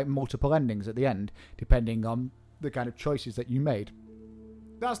get like multiple endings at the end, depending on the kind of choices that you made.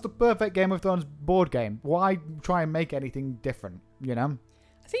 That's the perfect Game of Thrones board game. Why try and make anything different, you know?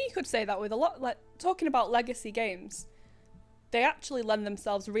 I think you could say that with a lot, like talking about legacy games, they actually lend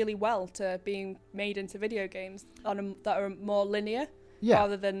themselves really well to being made into video games that are more linear. Yeah.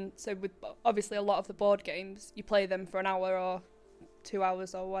 Rather than, so with obviously a lot of the board games, you play them for an hour or 2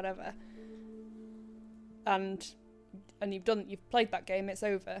 hours or whatever. And you've played that game, it's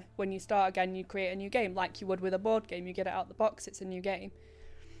over. When you start again, you create a new game like you would with a board game. You get it out the box, it's a new game.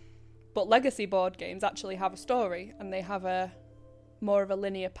 But legacy board games actually have a story, and they have a more of a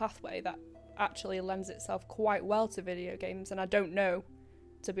linear pathway that actually lends itself quite well to video games. And I don't know,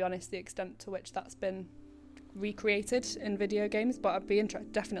 to be honest, the extent to which that's been recreated in video games, but I'd be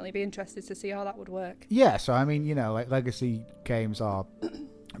definitely be interested to see how that would work. Yeah, so I mean, like legacy games are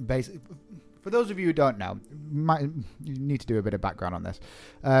basically. For those of you who don't know, you need to do a bit of background on this.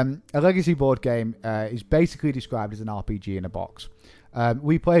 A legacy board game is basically described as an RPG in a box.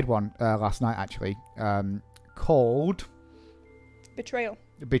 We played one last night, actually, called Betrayal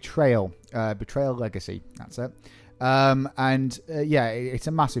Legacy. That's it. It's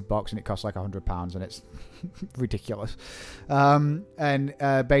a massive box and it costs like £100 and it's ridiculous.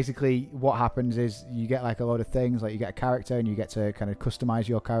 Basically what happens is you get like a load of things, like you get a character and you get to kind of customize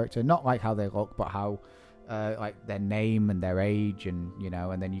your character, not like how they look, but how like their name and their age, and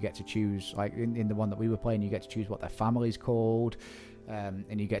and then you get to choose, like in the one that we were playing, you get to choose what their family's called.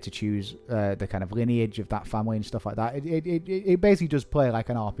 And you get to choose the kind of lineage of that family and stuff like that. It basically does play like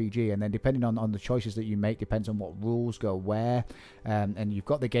an RPG, and then depending on the choices that you make depends on what rules go where. And you've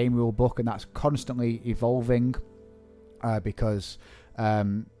got the game rule book, and that's constantly evolving because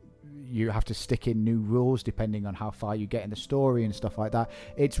you have to stick in new rules depending on how far you get in the story and stuff like that.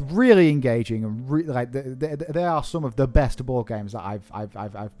 It's really engaging, and they are some of the best board games that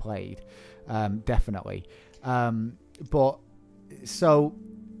I've played, definitely. But so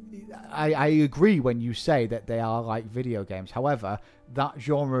I agree when you say that they are like video games. However, that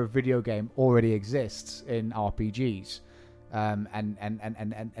genre of video game already exists in RPGs, and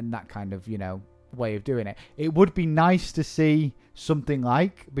that kind of way of doing it. It would be nice to see something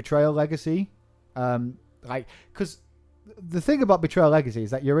like Betrayal Legacy, because the thing about Betrayal Legacy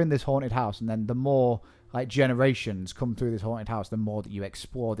is that you're in this haunted house, and then the more like generations come through this haunted house, the more that you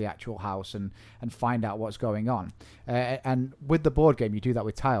explore the actual house and find out what's going on. And with the board game, you do that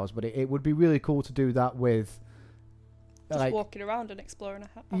with tiles, but it would be really cool to do that with just walking around and exploring a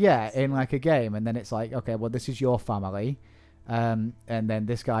house. Yeah, in like a game, and then it's like, okay, well, this is your family, and then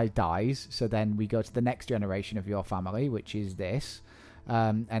this guy dies, so then we go to the next generation of your family, which is this.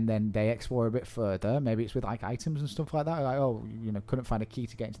 And then they explore a bit further. Maybe it's with like items and stuff like that. Like, oh, couldn't find a key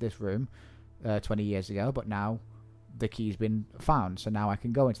to get into this room 20 years ago, but now the key's been found, so now I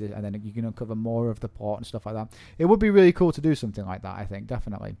can go into this, and then you can uncover more of the plot and stuff like that. It would be really cool to do something like that, I think,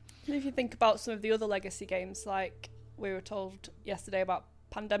 definitely. If you think about some of the other legacy games, like we were told yesterday about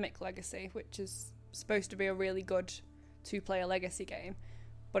Pandemic Legacy, which is supposed to be a really good two-player legacy game,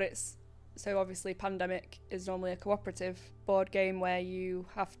 but it's so obviously Pandemic is normally a cooperative board game where you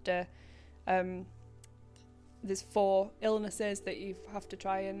have to there's 4 illnesses that you have to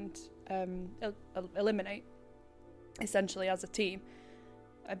try and eliminate essentially as a team.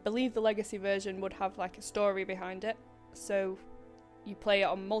 I believe the legacy version would have like a story behind it, so you play it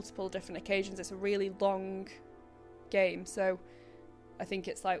on multiple different occasions. It's a really long game, so I think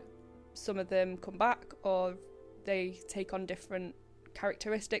it's like some of them come back or they take on different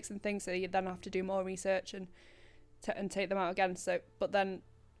characteristics and things, so you then have to do more research and take them out again. So but then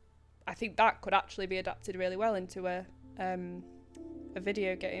I think that could actually be adapted really well into a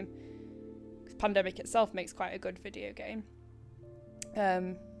video game. Pandemic itself makes quite a good video game,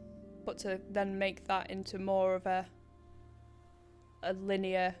 but to then make that into more of a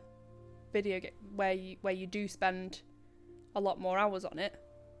linear video game where you do spend a lot more hours on it,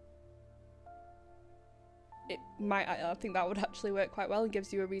 I think that would actually work quite well and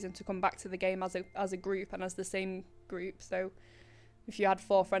gives you a reason to come back to the game as a group and as the same group. So if you had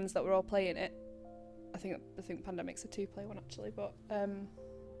 4 friends that were all playing it, I think Pandemic's a 2-player one actually, but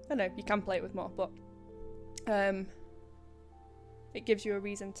I know you can play it with more, but it gives you a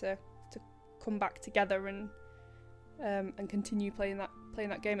reason to come back together and continue playing that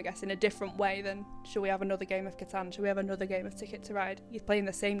game, I guess, in a different way than, should we have another game of Catan? Should we have another game of Ticket to Ride? You're playing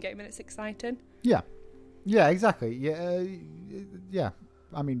the same game and it's exciting. Yeah, exactly. Yeah.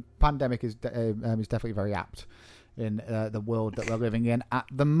 I mean, Pandemic is definitely very apt in the world that we're living in at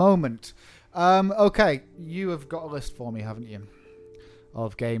the moment. Okay, you have got a list for me, haven't you,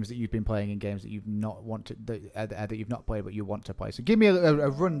 of games that you've been playing and games that you've not wanted that you've not played but you want to play. So give me a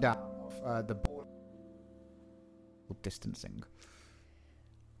rundown of the board distancing.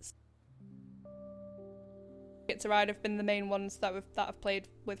 Ticket to Ride have been the main ones that I've played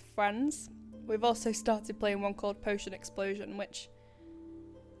with friends. We've also started playing one called Potion Explosion, which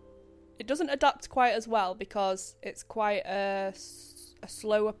it doesn't adapt quite as well because it's quite a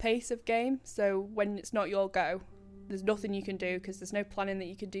slower pace of game. So when it's not your go, there's nothing you can do because there's no planning that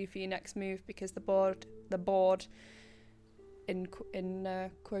you can do for your next move, because the board in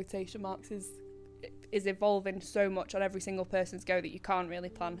quotation marks is evolving so much on every single person's go that you can't really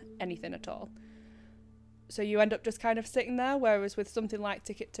plan anything at all. So you end up just kind of sitting there, whereas with something like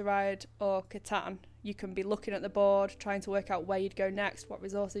Ticket to Ride or Catan, you can be looking at the board, trying to work out where you'd go next, what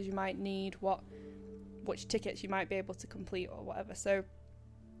resources you might need, what which tickets you might be able to complete or whatever. So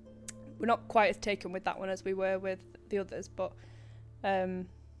we're not quite as taken with that one as we were with the others, but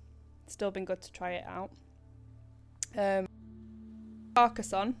still been good to try it out.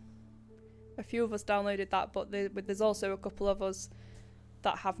 Carcassonne, a few of us downloaded that, but there's also a couple of us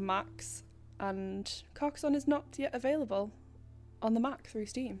that have Macs, and Carcassonne is not yet available on the Mac through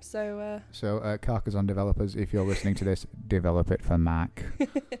Steam. So Carcassonne developers, if you're listening to this, develop it for Mac.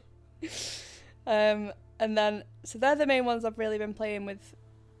 And then, so they're the main ones I've really been playing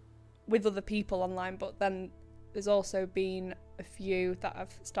with other people online, but then there's also been a few that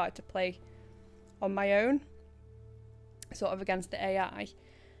I've started to play on my own, sort of against the AI.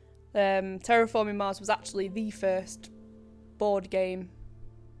 Terraforming Mars was actually the first board game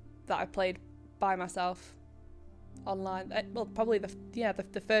that I played by myself online. Well, probably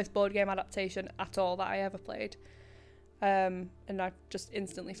the first board game adaptation at all that I ever played. And I just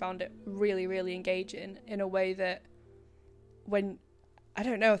instantly found it really, really engaging in a way that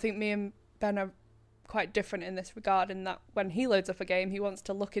I think me and Ben are quite different in this regard, in that when he loads up a game, he wants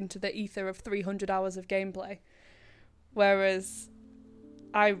to look into the ether of 300 hours of gameplay. Whereas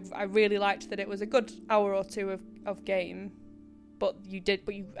I really liked that it was a good hour or two of game, but you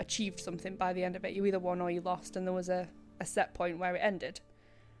achieved something by the end of it. You either won or you lost, and there was a set point where it ended.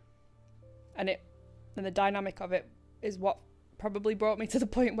 And the dynamic of it is what probably brought me to the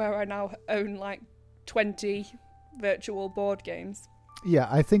point where I now own like 20 virtual board games. Yeah,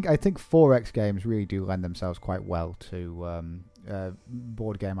 I think 4X games really do lend themselves quite well to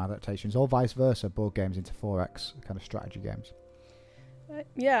board game adaptations, or vice versa, board games into 4X kind of strategy games.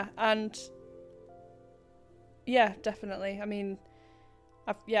 Definitely. I mean,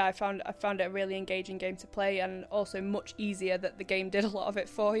 I found it a really engaging game to play, and also much easier that the game did a lot of it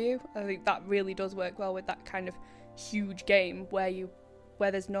for you. I think that really does work well with that kind of huge game where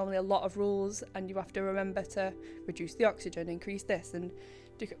there's normally a lot of rules and you have to remember to reduce the oxygen, increase this, and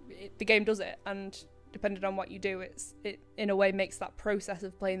the game does it. And depending on what you do, it in a way makes that process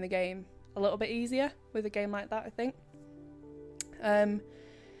of playing the game a little bit easier with a game like that, I think.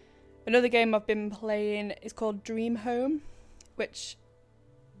 Another game I've been playing is called Dream Home, which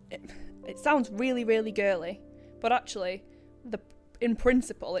it sounds really, really girly, but actually in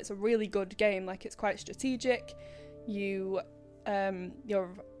principle it's a really good game. Like, it's quite strategic. You're working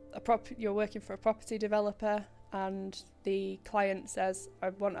for a property developer, and the client says, I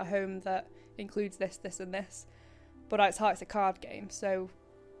want a home that includes this, this and this, but at its heart it's a card game, so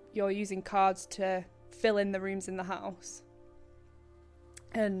you're using cards to fill in the rooms in the house.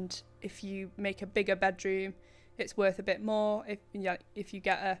 And if you make a bigger bedroom, it's worth a bit more. If you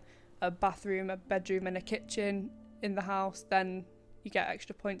get a bathroom, a bedroom and a kitchen in the house, then you get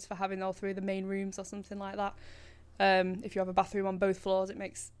extra points for having all three of the main rooms or something like that. If you have a bathroom on both floors,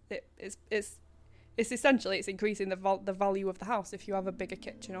 it's essentially increasing the value of the house if you have a bigger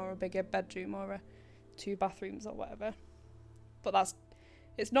kitchen or a bigger bedroom or 2 bathrooms or whatever. But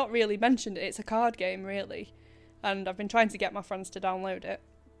it's not really mentioned. It's a card game, really. And I've been trying to get my friends to download it,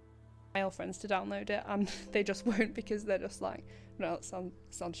 male friends to download it, and they just won't, because they're just like, no, it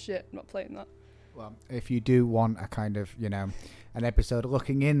sounds shit, I'm not playing that. Well, if you do want a kind of, an episode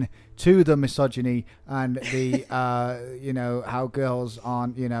looking into the misogyny and the, how girls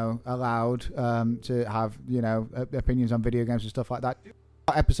aren't, allowed to have, opinions on video games and stuff like that,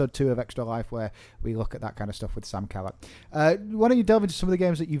 episode 2 of Extra Life, where we look at that kind of stuff with Sam Keller. Why don't you delve into some of the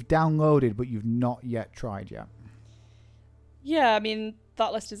games that you've downloaded but you've not yet tried yet? Yeah, I mean,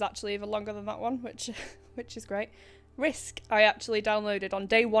 that list is actually even longer than that one, which is great. Risk, I actually downloaded on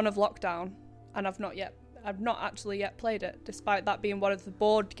day 1 of lockdown, and I've not actually yet played it, despite that being one of the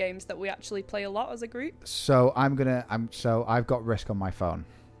board games that we actually play a lot as a group. So I've got Risk on my phone.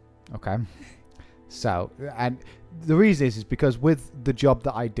 Okay. So, and the reason is because with the job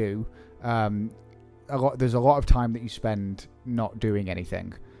that I do, there's a lot of time that you spend not doing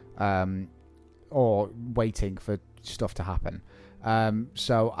anything, or waiting for stuff to happen.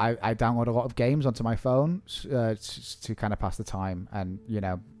 So I download a lot of games onto my phone to kind of pass the time, and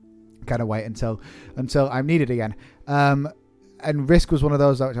kind of wait until I'm needed again. And Risk was one of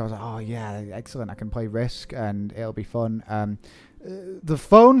those that I was like, oh yeah, excellent, I can play Risk and it'll be fun. The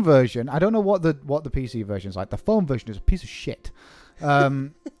phone version, I don't know what the PC version is like. The phone version is a piece of shit,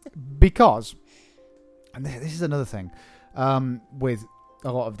 because, and this is another thing, with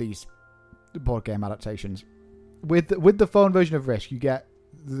a lot of these board game adaptations. With the phone version of Risk, you get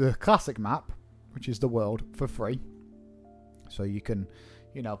the classic map, which is the world, for free, so you can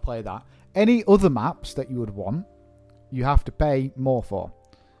play that. Any other maps that you would want, you have to pay more for.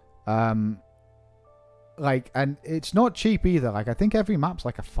 And it's not cheap either. Like, I think every map's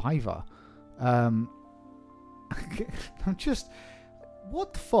like a $5. I'm just,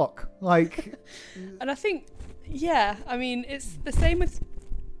 what the fuck? Like, and I think, yeah, I mean, it's the same with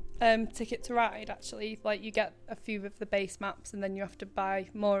Ticket to Ride, actually. Like, you get a few of the base maps and then you have to buy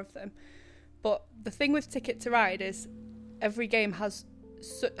more of them. But the thing with Ticket to Ride is every game has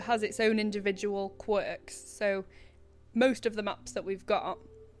its own individual quirks. So most of the maps that we've got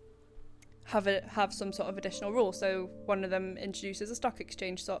have some sort of additional rule. So one of them introduces a stock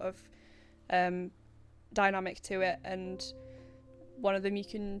exchange sort of dynamic to it, and one of them you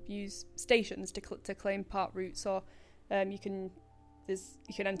can use stations to claim part routes, or you can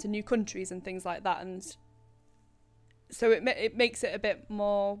enter new countries and things like that, and so it makes it a bit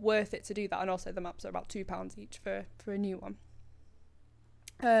more worth it to do that. And also the maps are about £2 each for a new one.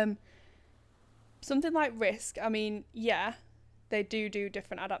 Something like Risk, I mean, yeah, they do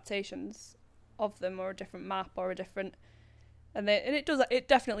different adaptations of them, or a different map, or a different, and it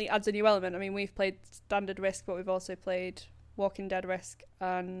definitely adds a new element. I mean, we've played standard Risk, but we've also played Walking Dead Risk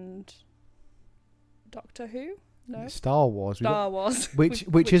and Doctor Who. No? Star Wars,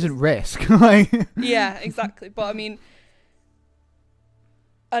 which isn't Risk. Like, yeah, exactly. But I mean,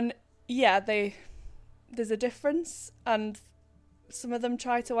 and yeah, there's a difference, and some of them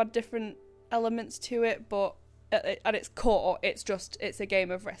try to add different elements to it, but at its core, it's a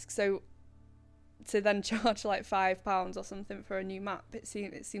game of Risk. So to then charge like £5 or something for a new map, it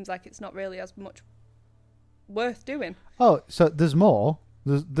seems like it's not really as much worth doing. Oh, so there's more.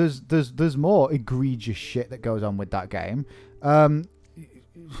 There's more egregious shit that goes on with that game. I'm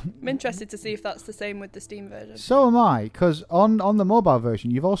interested to see if that's the same with the Steam version. So am I, because on the mobile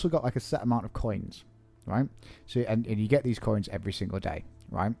version, you've also got like a set amount of coins, right? So and you get these coins every single day,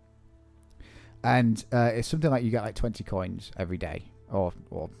 right? And it's something like you get like 20 coins every day, or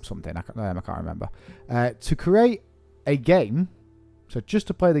something. I can't remember. To create a game, so just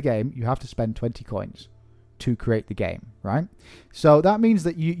to play the game, you have to spend 20 coins to create the game, right? So that means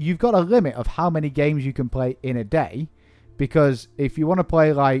that you've got a limit of how many games you can play in a day, because if you want to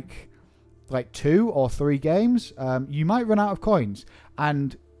play like 2 or 3 games, you might run out of coins.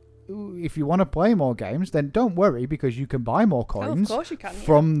 And if you want to play more games, then don't worry, because you can buy more coins of course you can,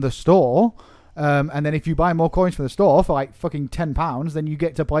 from the store. And then if you buy more coins from the store for like fucking £10, then you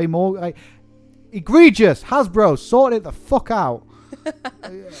get to play more. Like, egregious. Hasbro, sort it the fuck out.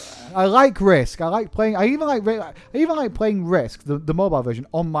 I like Risk. I like playing. I even like playing Risk, the mobile version,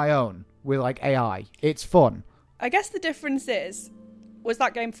 on my own with like AI. It's fun. I guess the difference was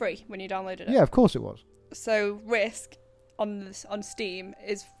that game free when you downloaded it? Yeah, of course it was. So Risk on Steam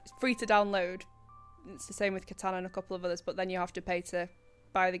is free to download. It's the same with Catan and a couple of others, but then you have to pay to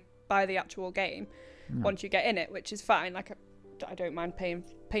buy the actual game once you get in it, which is fine. Like, I don't mind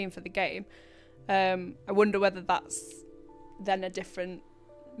paying for the game. I wonder whether that's then a different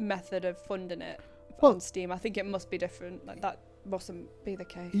method of funding it on Steam. I think it must be different. Like, that mustn't be the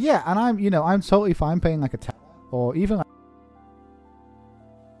case. Yeah, and I'm totally fine paying like a $10, or even like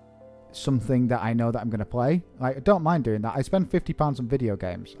something that I know that I'm going to play. Like, I don't mind doing that. I spend £50 on video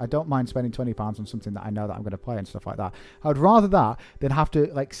games. I don't mind spending £20 on something that I know that I'm going to play and stuff like that. I would rather that than have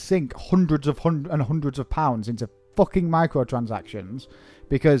to like sink hundreds of pounds into fucking microtransactions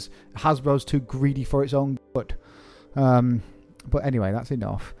because Hasbro's too greedy for its own good. But anyway, that's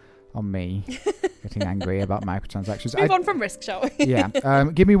enough on me getting angry about microtransactions. Move on from Risk, shall we? Yeah.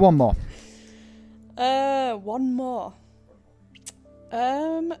 Give me one more. One more.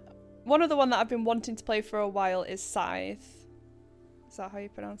 One other one that I've been wanting to play for a while is Scythe. Is that how you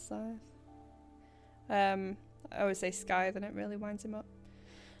pronounce Scythe? I always say Sky, then it really winds him up.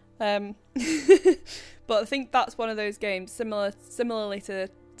 But I think that's one of those games similarly to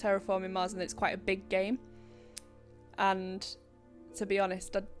Terraforming Mars, and it's quite a big game. And to be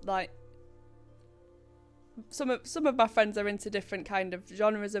honest, some of my friends are into different kind of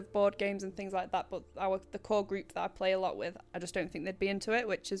genres of board games and things like that, but the core group that I play a lot with, I just don't think they'd be into it,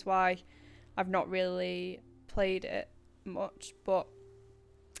 which is why I've not really played it much, or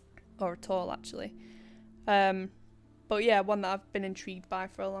at all actually. But yeah, one that I've been intrigued by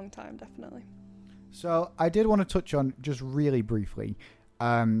for a long time, definitely. So I did want to touch on, just really briefly,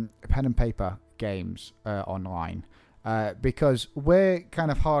 pen and paper games online, because we're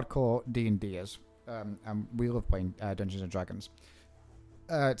kind of hardcore D&Ders. And we love playing Dungeons and Dragons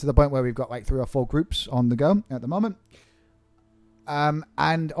to the point where we've got like 3 or 4 groups on the go at the moment.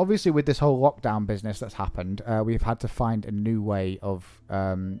 And obviously with this whole lockdown business that's happened, we've had to find a new way of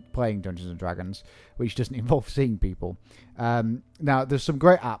playing Dungeons and Dragons, which doesn't involve seeing people. Now, there's some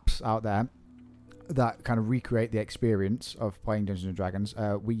great apps out there that kind of recreate the experience of playing Dungeons and Dragons.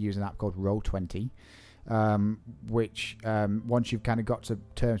 We use an app called Roll20. which once you've kind of got to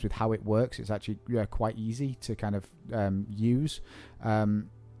terms with how it works, it's actually quite easy to kind of use.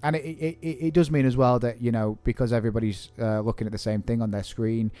 And it does mean as well that, because everybody's looking at the same thing on their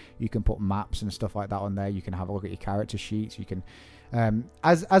screen, you can put maps and stuff like that on there. You can have a look at your character sheets. You can,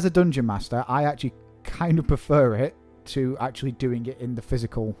 as a dungeon master, I actually kind of prefer it to actually doing it in the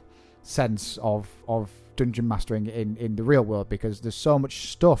physical sense of dungeon mastering in the real world, because there's so much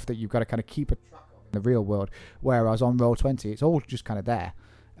stuff that you've got to kind of keep a track of in the real world. Whereas on Roll20, it's all just kind of there.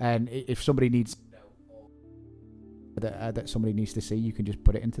 And if somebody needs that somebody needs to see, you can just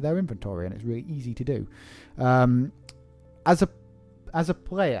put it into their inventory, and it's really easy to do. As a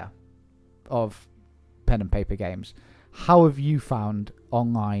player of pen and paper games, how have you found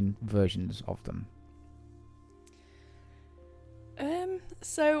online versions of them?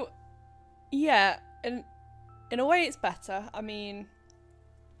 So yeah, in a way it's better. I mean,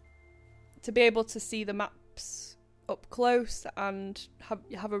 to be able to see the maps up close and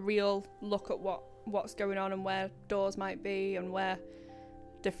have a real look at what's going on and where doors might be and where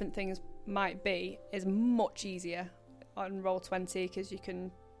different things might be is much easier on Roll20, because you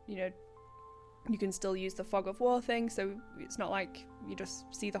can still use the fog of war thing, so it's not like you just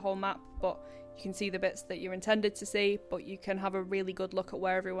see the whole map, but you can see the bits that you're intended to see, but you can have a really good look at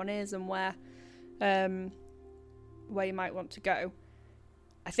where everyone is and where you might want to go.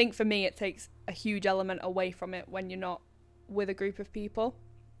 I think for me it takes a huge element away from it when you're not with a group of people.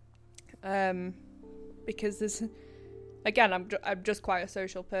 Because there's, again, I'm just quite a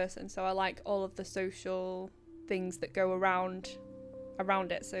social person, so I like all of the social things that go around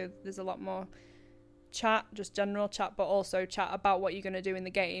it. So there's a lot more chat, just general chat, but also chat about what you're going to do in the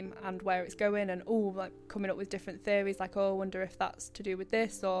game and where it's going, and like coming up with different theories, like, I wonder if that's to do with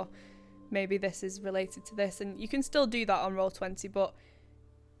this, or maybe this is related to this. And you can still do that on Roll20, but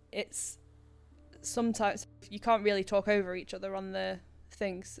it's sometimes you can't really talk over each other on the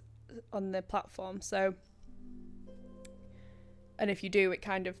things on the platform. So, and if you do, it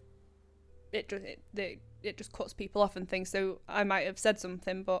kind of it just cuts people off and things. So I might have said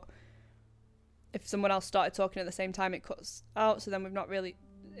something, but if someone else started talking at the same time, it cuts out. So then we've not really.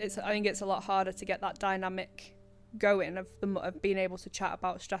 I think it's a lot harder to get that dynamic going of being able to chat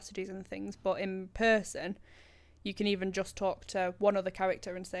about strategies and things. But in person, you can even just talk to one other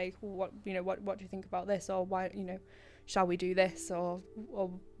character and say, what do you think about this, or why, shall we do this, or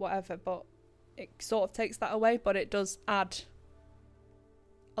whatever. But it sort of takes that away, but it does add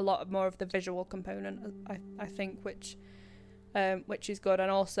a lot more of the visual component, I think, which is good.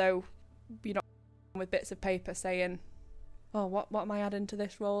 And also, with bits of paper saying, what am I adding to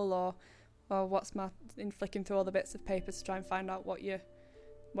this roll, or what's my, in flicking through all the bits of paper to try and find out what your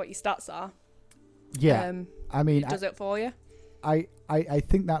stats are. Yeah, I mean, it does it for you. I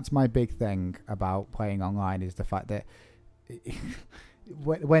think that's my big thing about playing online, is the fact that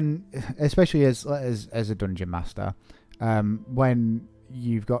when especially as a dungeon master, when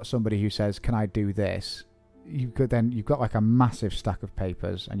you've got somebody who says, "Can I do this?" you've got like a massive stack of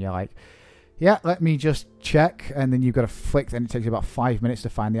papers, and you're like, "Yeah, let me just check," and then you've got to flick. Then it takes you about 5 minutes to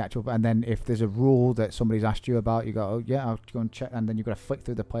find the actual. And then if there's a rule that somebody's asked you about, you go, "Oh yeah, I'll go and check." And then you've got to flick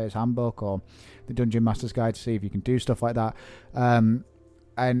through the player's handbook or the Dungeon Master's Guide to see if you can do stuff like that.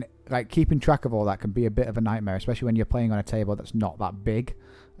 And like keeping track of all that can be a bit of a nightmare, especially when you're playing on a table that's not that big,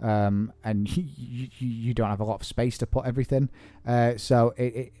 and you don't have a lot of space to put everything. So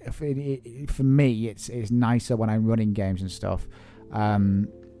for me, it's nicer when I'm running games and stuff.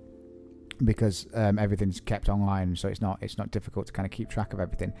 Because everything's kept online, so it's not difficult to kind of keep track of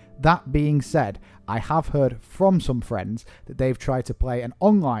everything. That being said, I have heard from some friends that they've tried to play an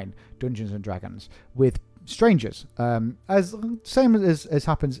online Dungeons and Dragons with strangers, as same as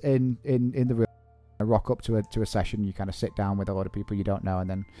happens in the real. Rock up to a session, you kind of sit down with a lot of people you don't know, and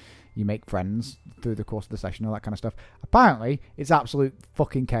then you make friends through the course of the session, all that kind of stuff. Apparently, it's absolute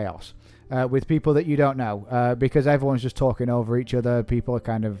fucking chaos. With people that you don't know, because everyone's just talking over each other. People are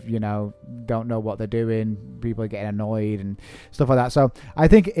kind of, don't know what they're doing. People are getting annoyed and stuff like that. So I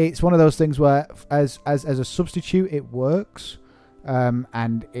think it's one of those things where, as a substitute, it works,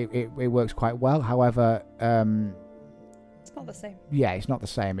 and it works quite well. However, it's not the same. Yeah, it's not the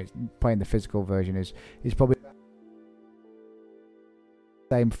same. It's playing the physical version is probably the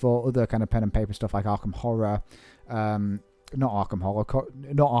same for other kind of pen and paper stuff like Arkham Horror. Not Arkham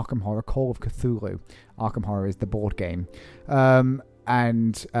Horror, Call of Cthulhu. Arkham Horror is the board game,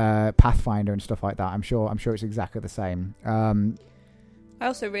 and Pathfinder and stuff like that. I'm sure it's exactly the same. I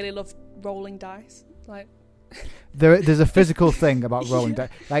also really love rolling dice. Like, There's a physical thing about rolling dice.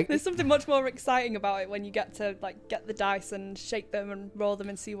 Like, there's something much more exciting about it when you get to like get the dice and shake them and roll them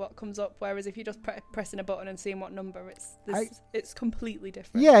and see what comes up. Whereas if you're just pressing a button and seeing what number, it's completely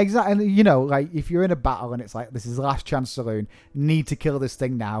different. Yeah, exactly. And, you know, like if you're in a battle and it's like, this is last chance saloon, need to kill this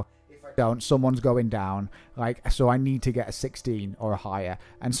thing now. If I don't, someone's going down. Like, so I need to get a 16 or a higher.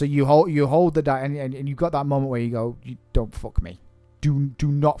 And so you hold the die, and you've got that moment where you go, you don't fuck me. Do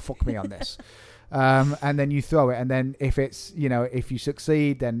not fuck me on this. And then you throw it, and then if it's, you know, if you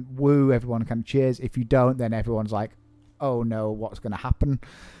succeed, then woo, everyone kind of cheers. If you don't, then everyone's like, oh no, what's going to happen?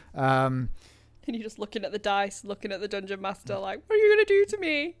 And you're just looking at the dice, looking at the dungeon master, like, what are you going to do to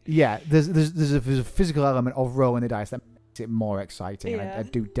me? Yeah, there's a physical element of rolling the dice that makes it more exciting. Yeah. I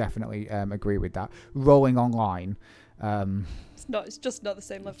do definitely agree with that. Rolling online, it's just not the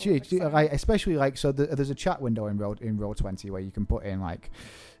same level. Especially like, so there's a chat window in Roll20 where you can put in like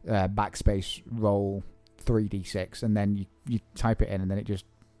backspace roll 3d6, and then you type it in, and then it just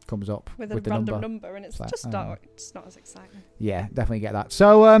comes up with a random number, and it's just not as exciting. Yeah, definitely get that.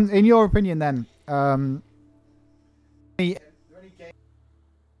 So, in your opinion, then, any game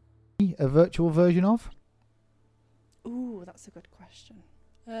a virtual version of? Ooh, that's a good question.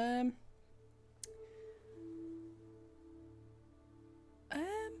 I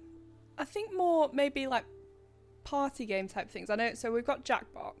think more maybe like party game type things. I know. So we've got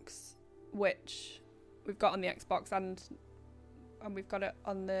Jackbox, which we've got on the Xbox, and we've got it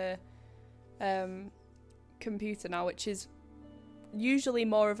on the computer now, which is usually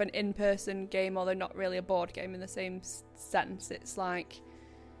more of an in-person game, although not really a board game in the same sense. It's like,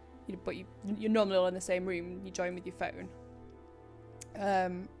 you're normally all in the same room. You join with your phone.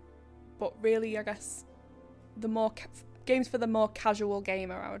 But really, I guess the more games for the more casual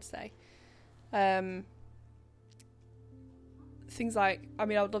gamer, I would say. Things like, I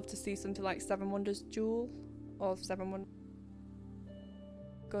would love to see something like Seven Wonders Duel or Seven Wonders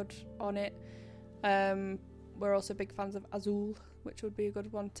good on it. We're also big fans of Azul, which would be a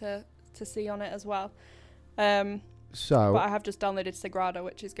good one to see on it as well. But I have just downloaded Sagrada,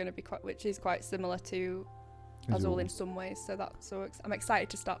 which is quite similar to Azul in some ways. So I'm excited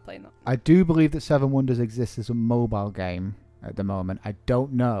to start playing that. I do believe that Seven Wonders exists as a mobile game at the moment. I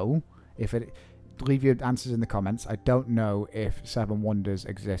don't know if it. Leave your answers in the comments. I don't know if Seven Wonders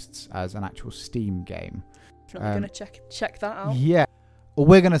exists as an actual Steam game. Definitely going to check that out. Yeah. Well,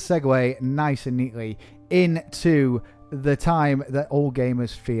 we're going to segue nice and neatly into the time that all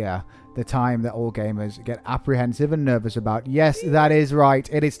gamers fear, the time that all gamers get apprehensive and nervous about. Yes, that is right.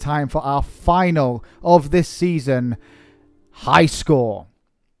 It is time for our final of this season, High Score.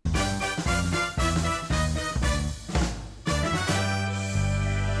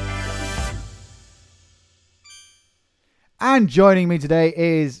 And joining me today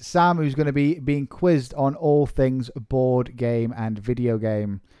is Sam, who's going to be being quizzed on all things board game and video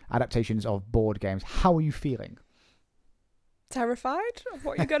game adaptations of board games. How are you feeling? Terrified of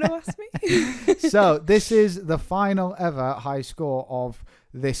what you're going to ask me. So this is the final ever high score of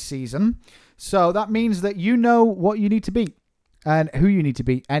this season. So that means that you know what you need to beat and who you need to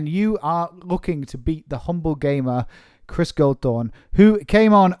beat. And you are looking to beat the humble gamer Chris Goldthorne, who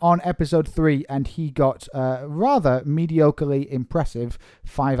came on episode 3, and he got rather mediocrely impressive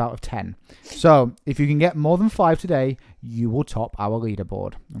 5 out of 10. So if you can get more than 5 today, you will top our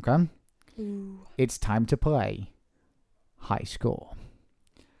leaderboard. Okay? Ooh. It's time to play High Score.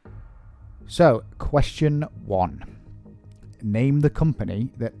 So, question 1. Name the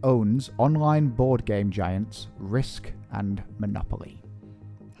company that owns online board game giants Risk and Monopoly.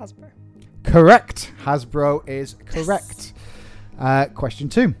 Hasbro. Correct. Hasbro is correct. Yes. Question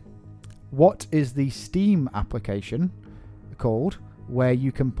 2. What is the Steam application called where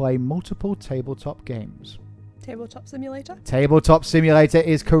you can play multiple tabletop games? Tabletop Simulator. Tabletop Simulator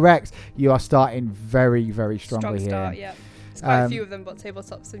is correct. You are starting very, very strongly Strong start, here. Yeah. There's quite a few of them, but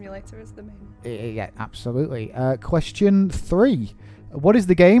Tabletop Simulator is the main one. Yeah, absolutely. Question 3. What is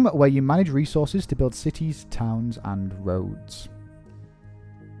the game where you manage resources to build cities, towns, and roads?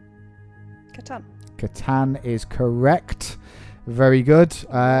 Catan. Catan is correct. Very good.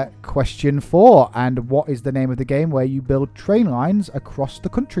 Question 4. And what is the name of the game where you build train lines across the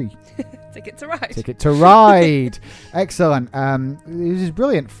country? Ticket to Ride. Ticket to Ride. Excellent. This is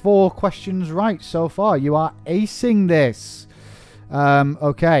brilliant. 4 questions right so far. You are acing this.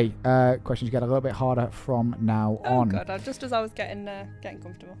 Okay. Questions get a little bit harder from now on. Oh god, just as I was getting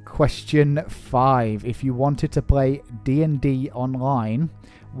comfortable. Question 5. If you wanted to play D&D online,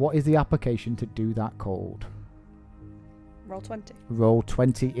 what is the application to do that called? Roll20.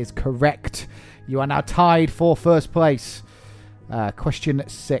 Roll20 is correct. You are now tied for first place. Question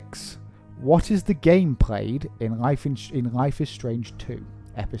 6. What is the game played in Life is Strange 2,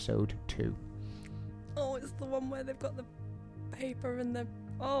 Episode 2? Oh, it's the one where they've got the paper and the...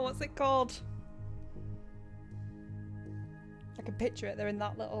 Oh, what's it called? I can picture it. They're in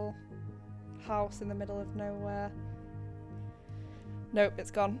that little house in the middle of nowhere. Nope, it's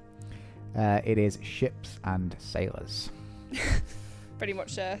gone. It is Ships and Sailors. Pretty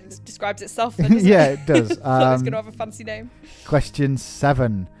much describes itself then, doesn't Yeah, it? it does. Thought it was going to have a fancy name. Question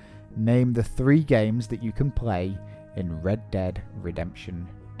 7. Name the 3 games that you can play in Red Dead Redemption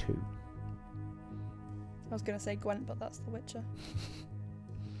 2. I was going to say Gwent, but that's The Witcher.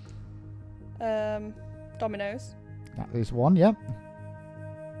 Dominoes. That is one, yep.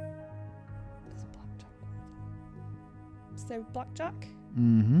 There's Blackjack. So Blackjack.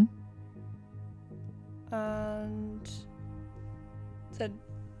 Mm-hmm. And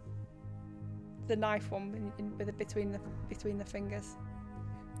the knife one with it between the fingers,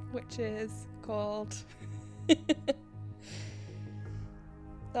 which is called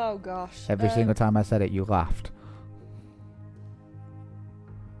oh gosh, Every single time I said it, you laughed.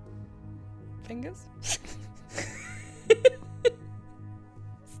 Fingers.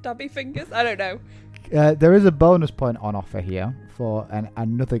 Stabby fingers. I don't know. There is a bonus point on offer here for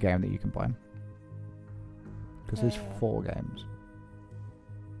another game that you can play, because there's 4 games.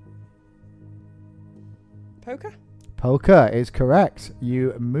 Poker? Poker is correct.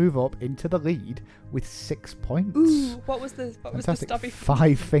 You move up into the lead with 6 points. Ooh, what was the Fantastic. stabby?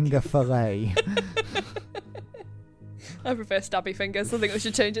 5-finger fillet. I prefer stabby fingers. I think we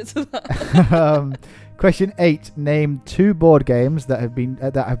should change it to that. Question 8. Name 2 board games that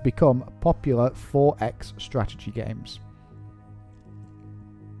have become popular 4X strategy games.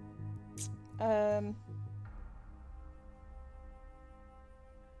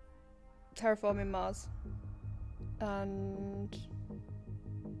 Terraforming Mars. And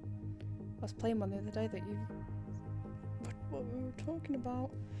I was playing one the other day that you... What we were talking about?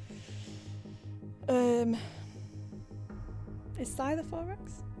 Is Scythe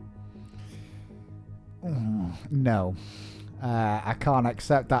 4X? No. I can't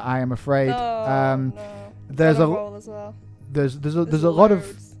accept that, I am afraid. No. There's a roll as well. There's a lot of...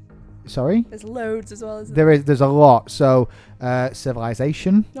 Sorry? There's loads as well, isn't there? There's a lot. So,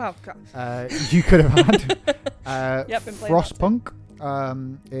 Civilization. Oh, God. You could have had. Yep, been playing Frostpunk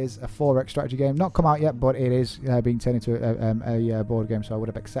is a 4X strategy game. Not come out yet, but it is being turned into a board game, so I would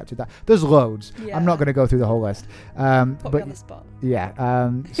have accepted that. There's loads. Yeah. I'm not going to go through the whole list. Put me on the spot.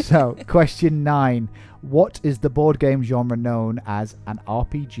 Yeah. So, question 9. What is the board game genre known as an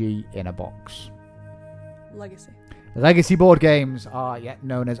RPG in a box? Legacy. Legacy board games are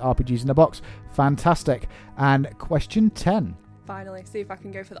known as RPGs in a box. Fantastic. And question 10. Finally, see if I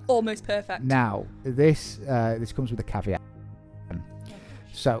can go for the almost perfect. Now, this comes with a caveat.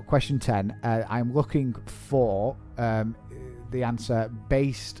 So, question 10. I'm looking for the answer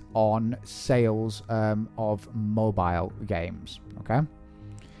based on sales of mobile games. Okay?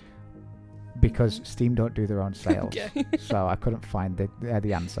 Because Steam don't do their own sales. Okay. So I couldn't find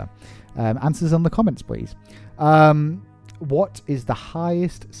the answer. Answers on the comments, please. What is the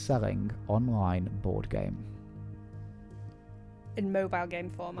highest selling online board game? In mobile game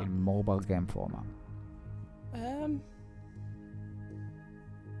format. In mobile game format.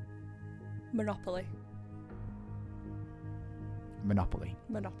 Monopoly. Monopoly.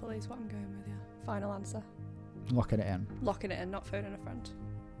 Monopoly is what I'm going with, yeah. Final answer. Locking it in. Locking it in, not phoning a friend.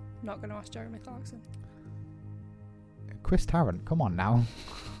 Not going to ask Jeremy Clarkson. Chris Tarrant, come on now.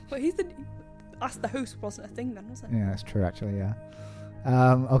 But he's the... Ask the host wasn't a thing then, was it? Yeah, that's true, actually, yeah.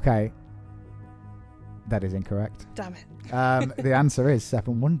 Okay. That is incorrect. Damn it. The answer is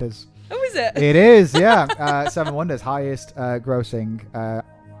Seven Wonders. Oh, is it? It is, yeah. Seven Wonders, highest grossing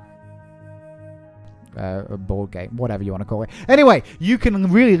board game, whatever you want to call it. Anyway, you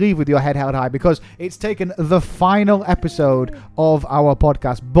can really leave with your head held high because it's taken the final episode of our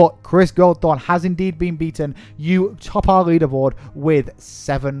podcast, but Chris Goldthorne has indeed been beaten. You top our leaderboard with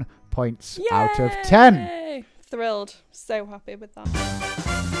 7 points out of 10. Thrilled. So happy with that.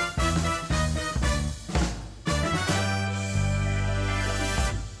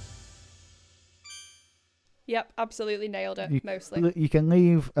 Yep, absolutely nailed it, mostly. You can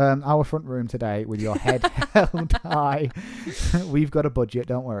leave our front room today with your head held high. We've got a budget,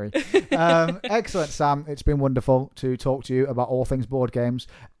 don't worry. Excellent, Sam. It's been wonderful to talk to you about all things board games.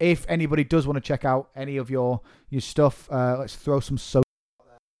 If anybody does want to check out any of your stuff, let's throw some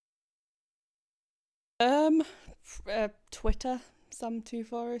Twitter,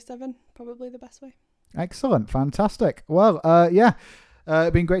 Sam2407, probably the best way. Excellent, fantastic. Well,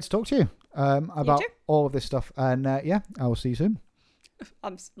 it's been great to talk to you about all of this stuff, and I will see you soon.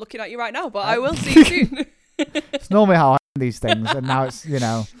 I'm looking at you right now, but I will see you soon. It's normally how I end these things, and now it's,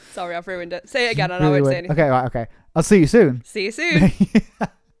 Sorry, I've ruined it. Say it again and I won't say anything. Okay, right, okay. I'll see you soon. See you soon.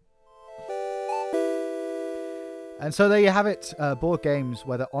 And so there you have it. Board games,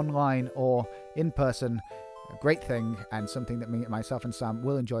 whether online or in person, a great thing, and something that myself and Sam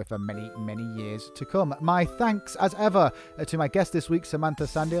will enjoy for many, many years to come. My thanks, as ever, to my guest this week, Samantha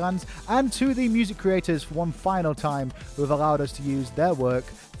Sandilands, and to the music creators for one final time who have allowed us to use their work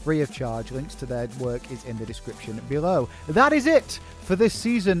free of charge. Links to their work is in the description below. That is it for this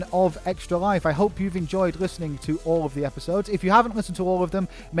season of Extra Life. I hope you've enjoyed listening to all of the episodes. If you haven't listened to all of them,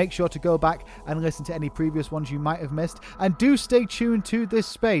 make sure to go back and listen to any previous ones you might have missed. And do stay tuned to this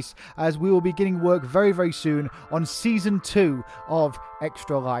space, as we will be beginning work very, very soon on season 2 of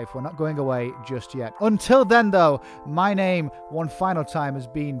Extra Life. We're not going away just yet. Until then, though, my name one final time has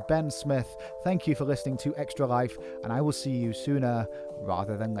been Ben Smith. Thank you for listening to Extra Life, and I will see you sooner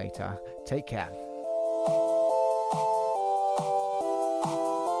rather than later. Take care.